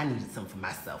 honey. I needed something for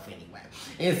myself anyway.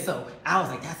 And so I was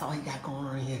like, that's all he got going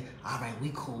on in here. All right,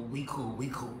 we cool.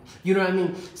 You know what I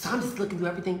mean? So I'm just looking through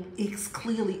everything. It's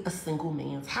clearly a single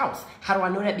man's house. How do I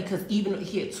know that? Because even though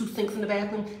he had 2 sinks in the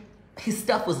bathroom, his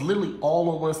stuff was literally all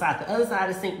on one side. The other side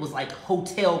of the sink was like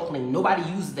hotel clean. Nobody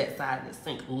uses that side of the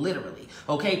sink, literally.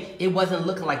 Okay? It wasn't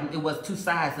looking like it was 2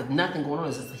 sides of nothing going on.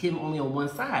 It's just him only on one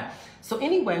side. So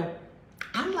anyway,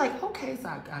 I'm like, okay, so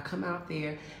I come out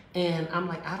there and I'm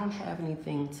like, I don't have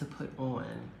anything to put on.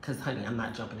 Because, honey, I'm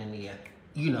not jumping in there,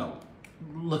 you know,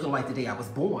 looking like the day I was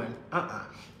born. I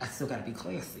still got to be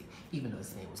classy. Even though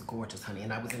this man was gorgeous, honey,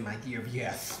 and I was in my year of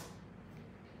yes.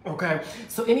 Okay,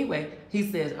 so anyway, he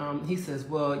says,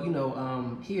 well, you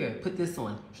know, here, put this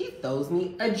on. He throws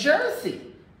me a jersey.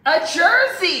 A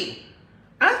jersey!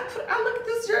 I look at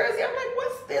this jersey, I'm like,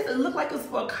 what's this? It looked like it was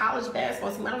for a college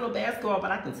basketball team. I don't know basketball, but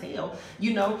I can tell,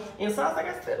 you know? And so I was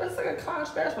like, that's like a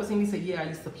college basketball team. He said, yeah, I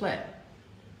used to play.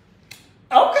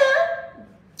 Okay.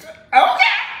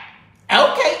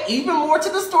 Even more to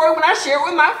the story when I share it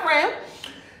with my friend.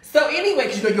 So anyway,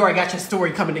 because you know you already got your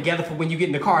story coming together for when you get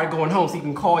in the car and going home, so you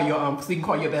can call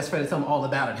your best friend and tell them all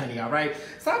about it, honey. All right.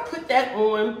 So I put that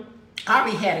on. I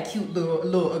already had a cute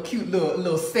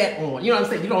little set on. You know what I'm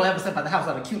saying? You don't ever step out the house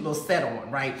without a cute little set on,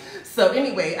 right? So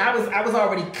anyway, I was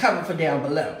already covered for down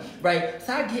below, right?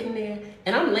 So I get in there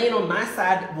and I'm laying on my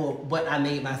side. Well, what I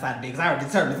made my side of the bed because I already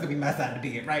determined it's gonna be my side of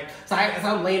the bed, right? So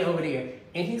I'm laying over there,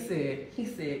 and he said,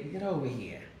 get over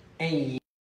here, and he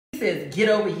says, get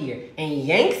over here, and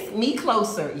yanks me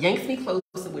closer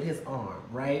with his arm,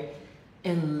 right?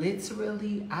 And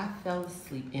literally, I fell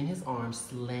asleep in his arms,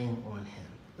 laying on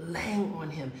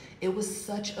him. It was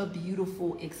such a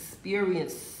beautiful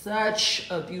experience,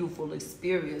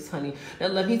 honey. Now,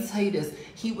 let me tell you this.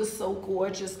 He was so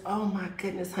gorgeous. Oh, my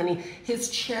goodness, honey.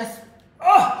 His chest,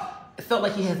 it felt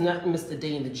like he has not missed a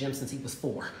day in the gym since he was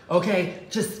 4, okay?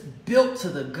 Just built to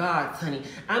the gods, honey.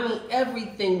 I mean,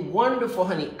 everything wonderful,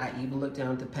 honey. I even looked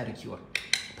down at the pedicure.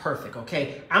 Perfect,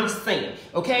 okay? I'm saying,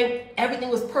 okay? Everything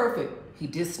was perfect. He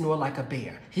did snore like a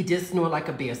bear. So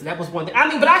that was one thing. I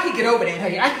mean, but I could get over that,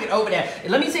 honey.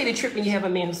 And let me tell you the trick when you have a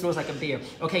man who snores like a bear.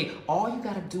 Okay, all you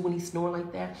got to do when he's snoring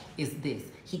like that is this.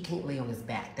 He can't lay on his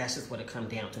back. That's just what it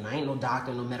comes down to. And I ain't no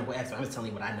doctor, no medical expert. I'm just telling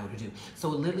you what I know to do. So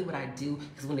literally what I do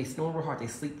is when they snore real hard, they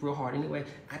sleep real hard anyway,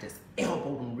 I just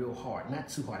elbow them real hard. Not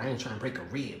too hard. I ain't trying to break a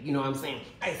rib. You know what I'm saying?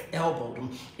 I just elbowed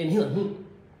him. And he like,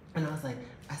 and I was like,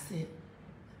 I said,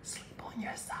 sleep on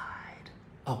your side.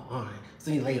 Oh, all right. So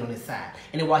he laid on his side.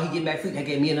 And then while he get back to sleep, that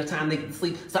gave me enough time to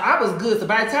sleep. So I was good. So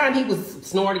by the time he was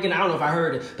snoring again, I don't know if I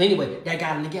heard it. But anyway, that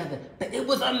got him together. But it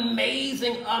was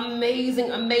amazing.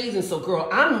 So girl,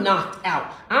 I'm knocked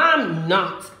out.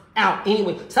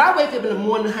 Anyway, so I wake up in the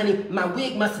morning, honey. My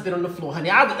wig must have been on the floor,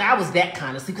 honey. I was that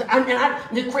kind of sleep.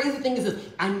 The crazy thing is this,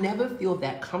 I never feel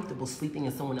that comfortable sleeping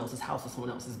in someone else's house or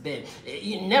someone else's bed.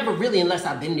 You never really, unless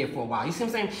I've been there for a while. You see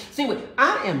what I'm saying? So anyway,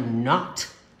 I am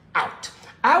knocked out.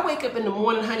 I wake up in the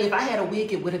morning, honey. If I had a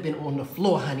wig, it would have been on the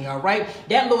floor, honey, all right?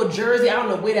 That little jersey, I don't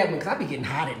know where that went, because I be getting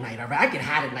hot at night, all right? I get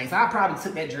hot at night, so I probably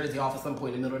took that jersey off at some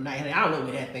point in the middle of the night, honey. I don't know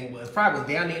where that thing was. Probably was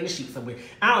down there in the sheet somewhere.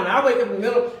 I don't know. I wake up in the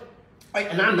middle,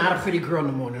 and I'm not a pretty girl in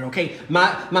the morning, okay?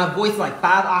 My voice is like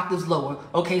 5 octaves lower,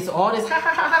 okay? So all this,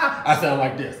 I sound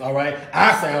like this, all right?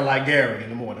 I sound like Gary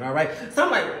in the morning, all right?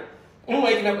 So I'm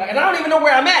waking up, and I don't even know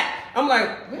where I'm at. I'm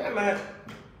like, where am I?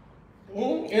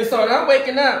 And so I'm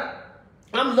waking up.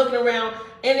 I'm looking around,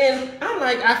 and then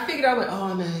I figured out,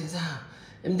 oh man, he's out.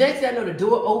 And next thing I know, the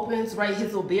door opens, right? His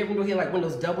little bedroom door here, like one of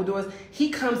those double doors. He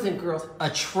comes in, girls, a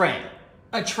tray.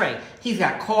 He's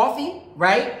got coffee,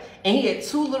 right? And he had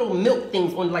 2 little milk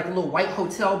things on, like little white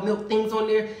hotel milk things on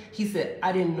there. He said,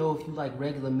 I didn't know if you like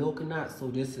regular milk or not, so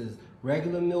this is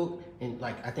regular milk, and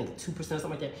like, I think 2% or something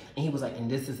like that. And he was like, and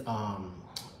this is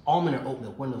almond or oat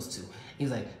milk, one of those 2.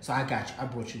 He's like, so I got you, I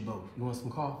brought you both. You want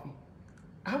some coffee?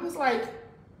 I was like,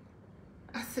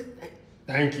 I said,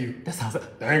 thank you. That's how I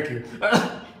said, thank you.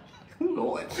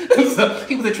 Lord. So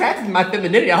he was attracted to my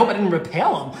femininity. I hope I didn't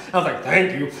repel him. I was like,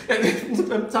 thank you.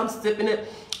 So I'm sipping it.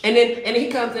 And then he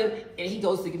comes in and he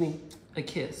goes to give me a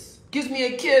kiss. Gives me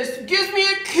a kiss.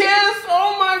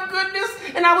 Oh my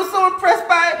goodness. And I was so impressed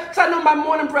by it because I know my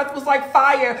morning breath was like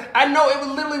fire. I know it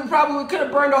was literally probably could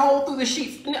have burned a hole through the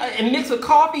sheets and mixed with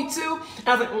coffee too. And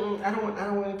I was like, I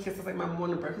don't want a kiss. It's like my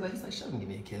morning breath. He's like, shut up and give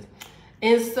me a kiss.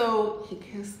 And so he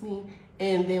kissed me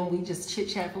and then we just chit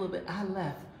chat for a little bit. I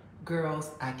left.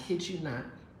 Girls, I kid you not.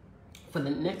 For the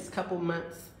next couple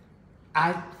months,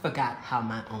 I forgot how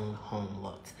my own home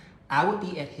looked. I would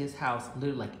be at his house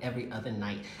literally like every other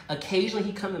night. Occasionally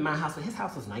he'd come to my house, but his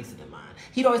house was nicer than mine.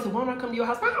 He'd always say, why don't I come to your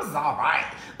house? My house is all right.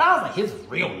 But I was like, his is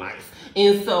real nice.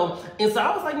 And so I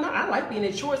was like, no, I like being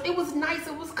at yours. It was nice,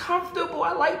 it was comfortable.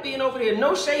 I like being over there.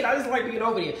 No shade, I just like being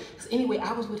over there. So anyway,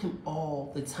 I was with him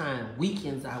all the time.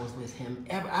 Weekends I was with him.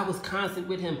 I was constant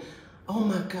with him. Oh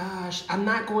my gosh, I'm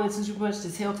not going into too much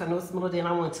detail because I know it's the middle of the day and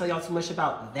I don't want to tell y'all too much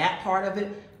about that part of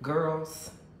it.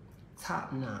 Girls,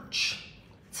 top notch.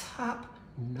 Top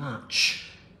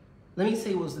notch. Let me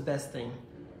tell you what was the best thing.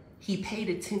 He paid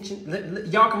attention.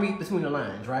 Y'all can read between the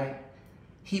lines, right?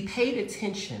 He paid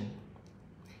attention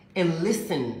and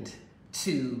listened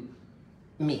to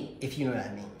me, if you know what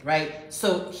I mean, right?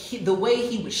 So the way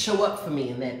he would show up for me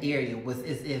in that area was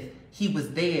as if he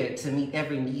was there to meet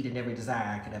every need and every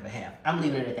desire I could ever have. I'm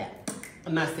leaving it at that.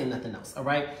 I'm not saying nothing else, all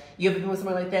right? You ever been with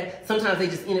somebody like that? Sometimes they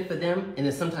just in it for them, and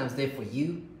then sometimes they're for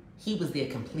you. He was there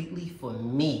completely for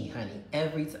me, honey,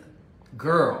 every time.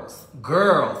 Girls.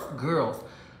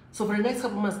 So for the next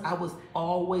couple months, I was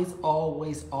always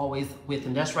with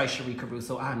him. That's right, Cherie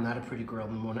Caruso. I'm not a pretty girl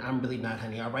in the morning. I'm really not,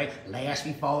 honey, all right? Lash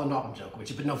be falling off. I'm joking with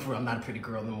you, but no, for real, I'm not a pretty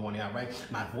girl in the morning, all right?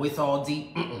 My voice all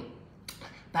deep.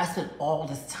 But I spent all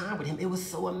this time with him. It was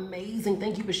so amazing.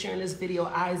 Thank you for sharing this video,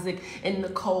 Isaac and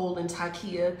Nicole and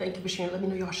Takia. Thank you for sharing. Let me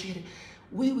know y'all shared it.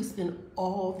 We would spend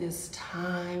all this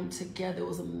time together. It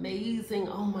was amazing.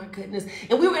 Oh my goodness.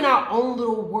 And we were in our own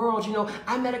little world. You know,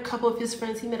 I met a couple of his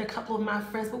friends. He met a couple of my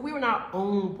friends, but we were in our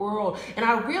own world. And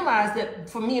I realized that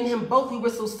for me and him both, we were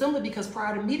so similar because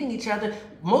prior to meeting each other,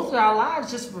 most of our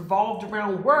lives just revolved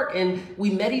around work. And we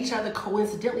met each other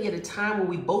coincidentally at a time where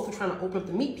we both were trying to open up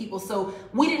to meet people. So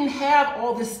we didn't have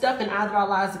all this stuff in either of our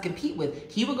lives to compete with.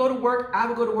 He would go to work. I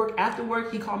would go to work. After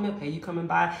work, he called me up. Hey, you coming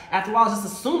by? After a while, I just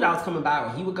assumed I was coming by. Or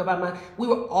he would go by my, we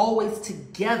were always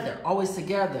together.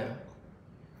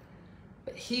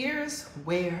 But here's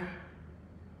where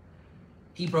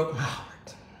he broke my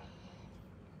heart.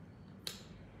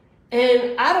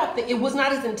 And I don't think, it was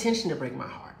not his intention to break my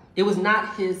heart. It was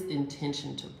not his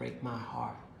intention to break my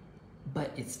heart, but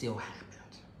it still happened.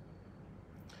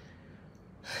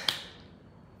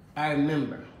 I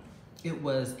remember it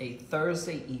was a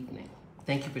Thursday evening.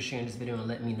 Thank you for sharing this video and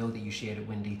letting me know that you shared it,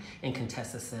 Wendy and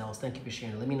Contessa Sales. Thank you for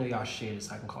sharing it. Let me know y'all shared it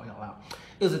so I can call y'all out.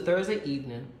 It was a Thursday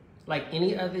evening. Like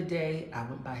any other day, I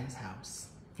went by his house,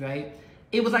 right?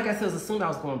 It was like I said, it was assumed I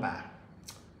was going by.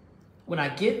 When I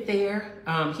get there,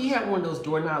 he had one of those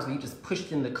doorknobs where you just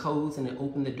pushed in the codes and it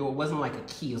opened the door. It wasn't like a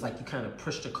key. It was like you kind of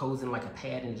push the codes in like a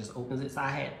pad and it just opens it. So I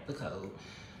had the code.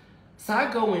 So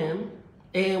I go in.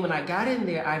 And when I got in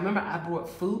there, I remember I brought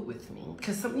food with me.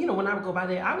 Because, you know, when I would go by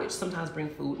there, I would sometimes bring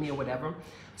food with me or whatever.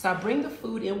 So I bring the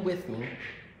food in with me.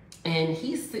 And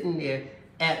he's sitting there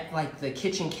at, like, the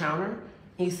kitchen counter.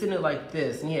 He's sitting there like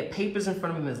this. And he had papers in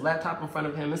front of him, his laptop in front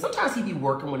of him. And sometimes he'd be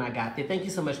working when I got there. Thank you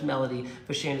so much, Melody,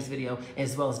 for sharing this video,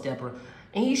 as well as Deborah.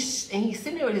 And he's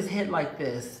sitting there with his head like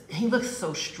this. And he looks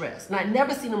so stressed. And I'd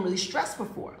never seen him really stressed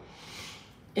before.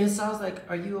 And so I was like,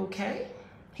 are you okay?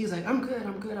 He's like, I'm good.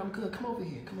 Come over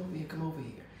here.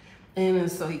 And then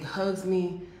so he hugs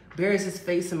me, buries his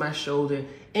face in my shoulder.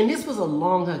 And this was a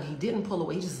long hug. He didn't pull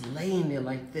away. He's just laying there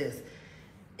like this.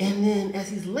 And then as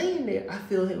he's laying there, I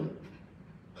feel him.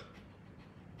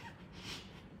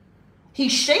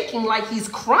 He's shaking like he's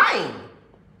crying.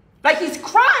 Thank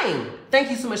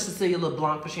you so much, Cecilia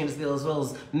LeBlanc, for sharing this video, as well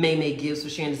as May Gibbs for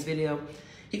sharing this video.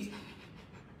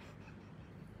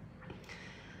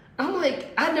 I'm like,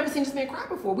 I've never seen this man cry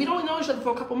before. We'd only known each other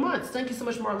for a couple months. Thank you so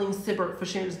much, Marlene Sibbert, for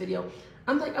sharing this video.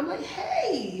 I'm like,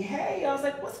 hey. I was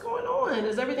like, what's going on?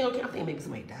 Is everything okay? I think maybe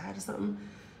somebody died or something.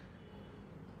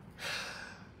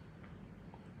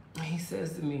 And he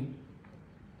says to me,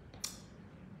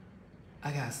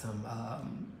 I got some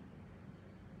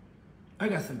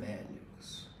bad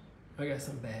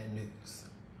news.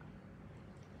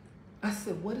 I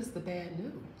said, what is the bad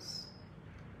news?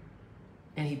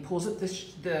 And he pulls up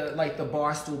the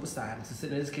bar stool beside him. So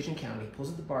sitting in his kitchen counter, he pulls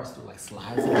up the bar stool, like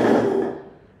slides it in.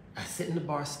 I sit in the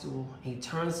bar stool, and he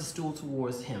turns the stool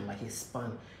towards him, like he's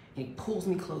spun, and he pulls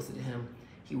me closer to him.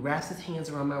 He wraps his hands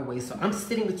around my waist, so I'm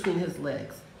sitting between his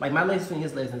legs. Like my legs between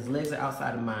his legs, and his legs are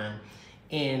outside of mine.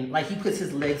 And like he puts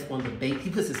his legs on the base, he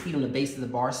puts his feet on the base of the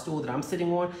bar stool that I'm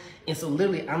sitting on. And so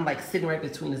literally, I'm like sitting right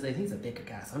between his legs. He's a bigger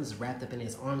guy, so I'm just wrapped up in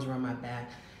his arms around my back.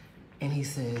 And he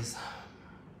says,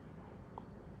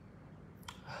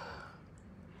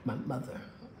 my mother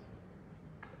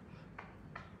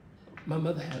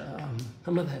had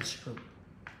a stroke.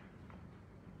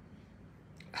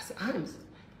 I said,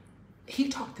 he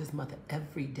talked to his mother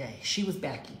every day. She was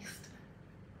back east.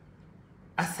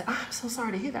 I said, I'm so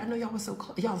sorry to hear that. I know y'all are so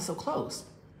close.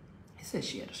 He said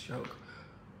she had a stroke.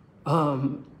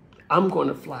 I'm going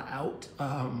to fly out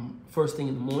first thing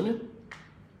in the morning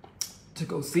to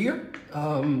go see her.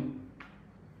 I'm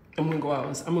gonna go out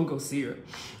and I'm gonna go see her.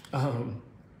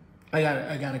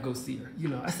 I gotta go see her. You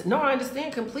know, I said, no, I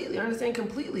understand completely. I understand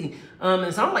completely.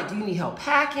 And so I'm like, do you need help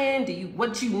packing?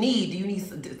 What you need? Do you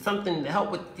need something to help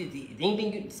with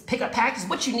anything? You pick up packages?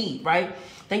 What you need, right?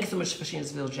 Thank you so much for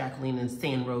Shanksville, Jacqueline, and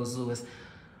Stan Rose Lewis.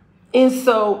 And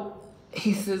so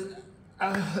he says,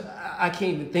 I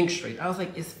can't even think straight. I was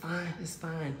like, it's fine, it's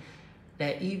fine.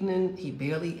 That evening, he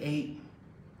barely ate.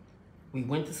 We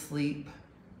went to sleep.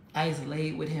 I just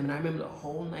laid with him, and I remember the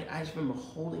whole night, I just remember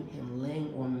holding him,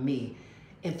 laying on me.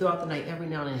 And throughout the night, every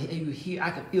now and then,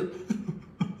 I could feel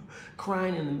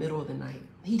crying in the middle of the night.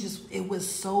 It was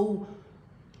so,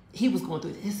 he was going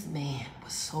through it. This man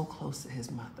was so close to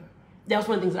his mother. That was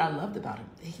one of the things that I loved about him.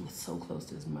 He was so close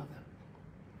to his mother.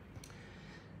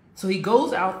 So he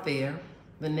goes out there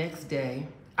the next day.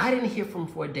 I didn't hear from him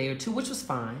for a day or two, which was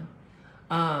fine.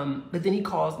 But then he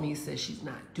calls me, he says she's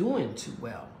not doing too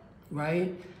well,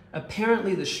 right?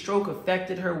 Apparently the stroke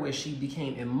affected her where she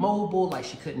became immobile, like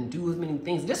she couldn't do as many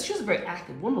things. She was a very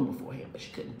active woman beforehand, but she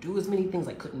couldn't do as many things,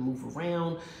 like couldn't move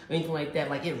around or anything like that.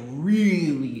 Like it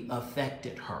really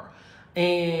affected her.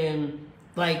 And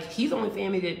like he's the only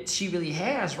family that she really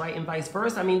has, right? And vice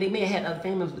versa. I mean, they may have had other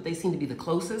family members, but they seem to be the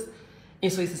closest.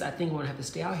 And so he says, I think we're gonna have to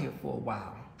stay out here for a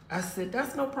while. I said,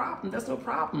 that's no problem, that's no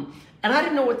problem. And I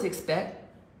didn't know what to expect.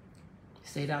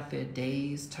 Stayed out there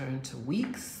days, turned to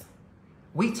weeks.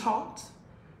 We talked.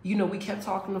 You know, we kept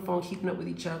talking on the phone, keeping up with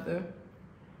each other.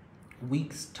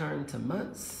 Weeks turned to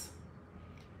months.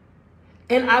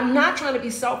 And I'm not trying to be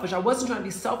selfish. I wasn't trying to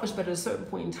be selfish, but at a certain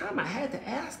point in time, I had to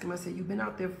ask him. I said, you've been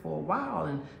out there for a while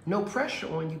and no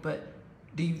pressure on you, but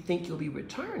do you think you'll be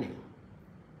returning?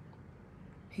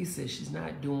 He said, she's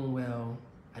not doing well.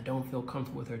 I don't feel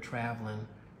comfortable with her traveling.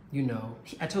 You know,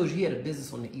 I told you he had a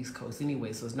business on the East Coast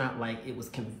anyway, so it's not like it was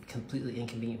completely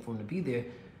inconvenient for him to be there.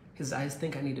 Because I just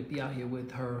think I need to be out here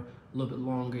with her a little bit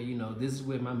longer. You know, this is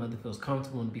where my mother feels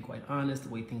comfortable, and to be quite honest, the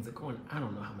way things are going, I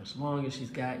don't know how much longer she's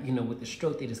got. You know, with the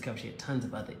stroke, they discovered she had tons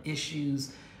of other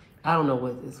issues. I don't know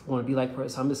what it's going to be like for her,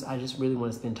 so I just really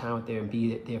want to spend time with her and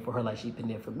be there for her like she's been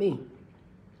there for me.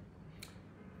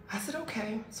 I said,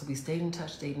 okay. So we stayed in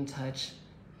touch,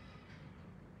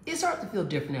 It started to feel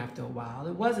different after a while.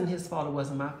 It wasn't his fault, it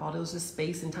wasn't my fault. It was just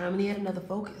space and time, and he had another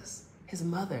focus, his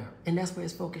mother, and that's where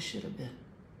his focus should have been.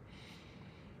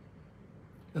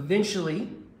 Eventually,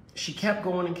 she kept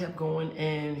going,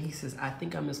 and he says, I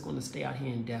think I'm just going to stay out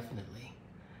here indefinitely.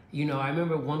 You know, I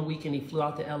remember one weekend he flew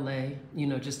out to LA, you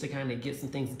know, just to kind of get some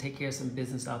things and take care of some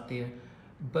business out there.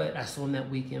 But I saw him that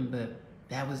weekend, but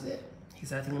that was it. He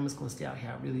said, I think I'm just going to stay out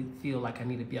here. I really feel like I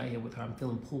need to be out here with her. I'm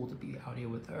feeling pulled to be out here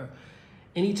with her.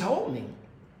 And he told me,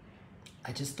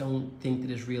 I just don't think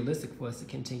that it's realistic for us to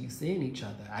continue seeing each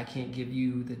other. I can't give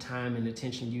you the time and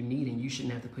attention you need, and you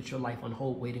shouldn't have to put your life on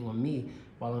hold waiting on me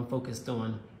while I'm focused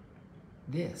on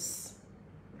this.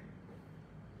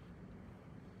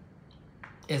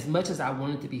 As much as I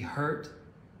wanted to be hurt,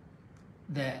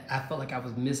 that I felt like I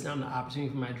was missing out on the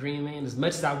opportunity for my dream man, as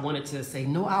much as I wanted to say,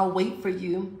 no, I'll wait for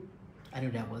you, I knew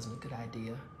that wasn't a good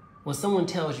idea. When someone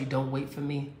tells you, don't wait for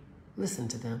me, listen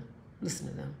to them. Listen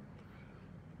to them.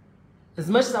 As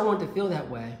much as I wanted to feel that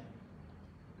way,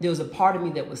 there was a part of me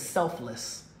that was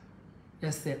selfless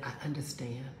that said, I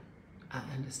understand,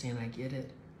 I get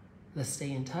it. Let's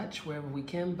stay in touch wherever we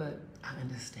can, but I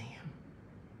understand.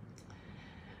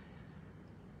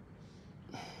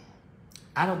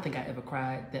 I don't think I ever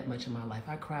cried that much in my life.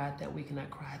 I cried that weekend, I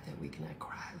cried that weekend, I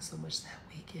cried so much that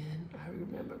weekend. I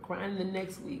remember crying the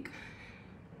next week.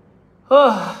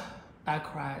 Oh, I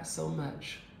cried so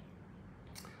much.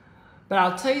 But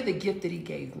I'll tell you the gift that he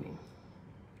gave me.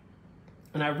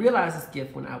 And I realized this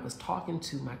gift when I was talking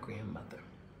to my grandmother.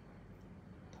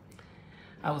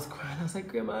 I was crying. I was like,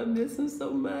 Grandma, I miss him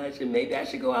so much. And maybe I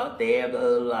should go out there, blah,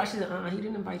 blah, blah. She said, he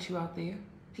didn't invite you out there.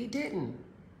 He didn't.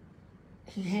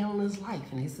 He handled his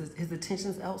life, and his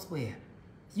attention's elsewhere.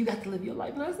 You got to live your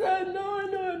life. And I said, I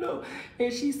know.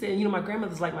 And she said, you know, my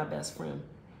grandmother's like my best friend.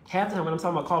 Half the time when I'm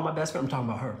talking about calling my best friend, I'm talking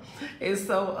about her. And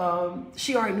so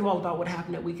she already knew all about what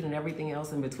happened that weekend and everything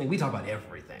else in between. We talk about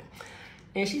everything.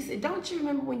 And she said, don't you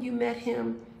remember when you met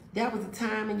him? That was a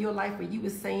time in your life where you were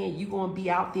saying you're going to be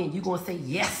out there and you're going to say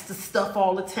yes to stuff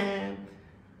all the time.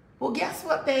 Well, guess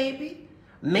what, baby?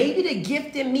 Maybe the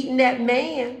gift in meeting that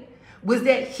man was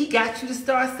that he got you to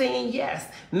start saying yes.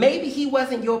 Maybe he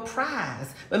wasn't your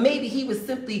prize, but maybe he was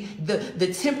simply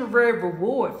the temporary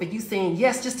reward for you saying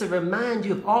yes, just to remind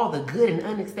you of all the good and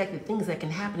unexpected things that can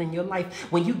happen in your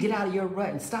life when you get out of your rut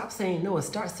and stop saying no and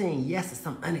start saying yes to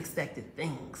some unexpected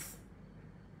things.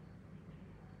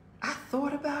 I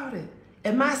thought about it,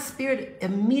 and my spirit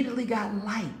immediately got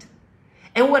light.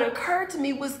 And what occurred to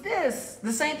me was this,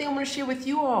 the same thing I'm going to share with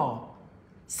you all.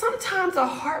 Sometimes a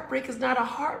heartbreak is not a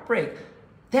heartbreak.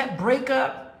 That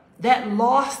breakup, that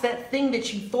loss, that thing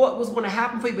that you thought was going to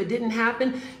happen for you but didn't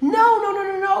happen.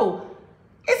 No.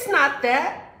 It's not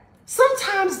that.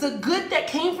 Sometimes the good that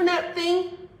came from that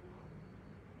thing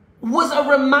was a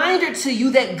reminder to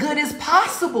you that good is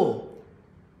possible.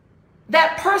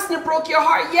 That person that broke your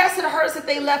heart, yes, it hurts that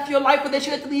they left your life or that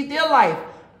you had to leave their life.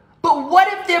 But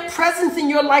what if their presence in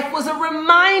your life was a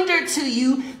reminder to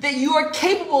you that you are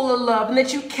capable of love and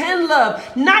that you can love?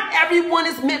 Not everyone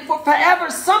is meant for forever.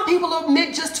 Some people are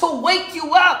meant just to wake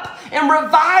you up and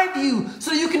revive you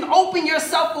so you can open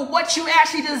yourself for what you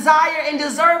actually desire and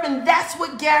deserve. And that's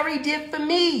what Gary did for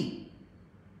me.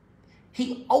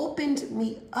 He opened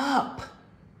me up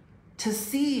to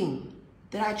seeing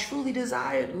that I truly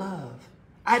desired love.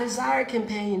 I desired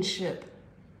companionship.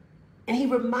 And he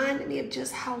reminded me of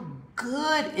just how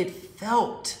good it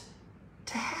felt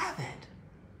to have it.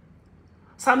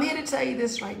 So I'm here to tell you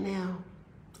this right now.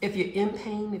 If you're in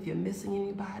pain, if you're missing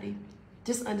anybody,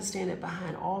 just understand that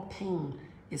behind all pain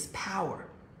is power,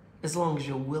 as long as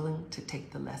you're willing to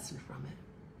take the lesson from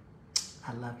it.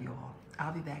 I love you all.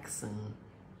 I'll be back soon.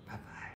 Bye-bye.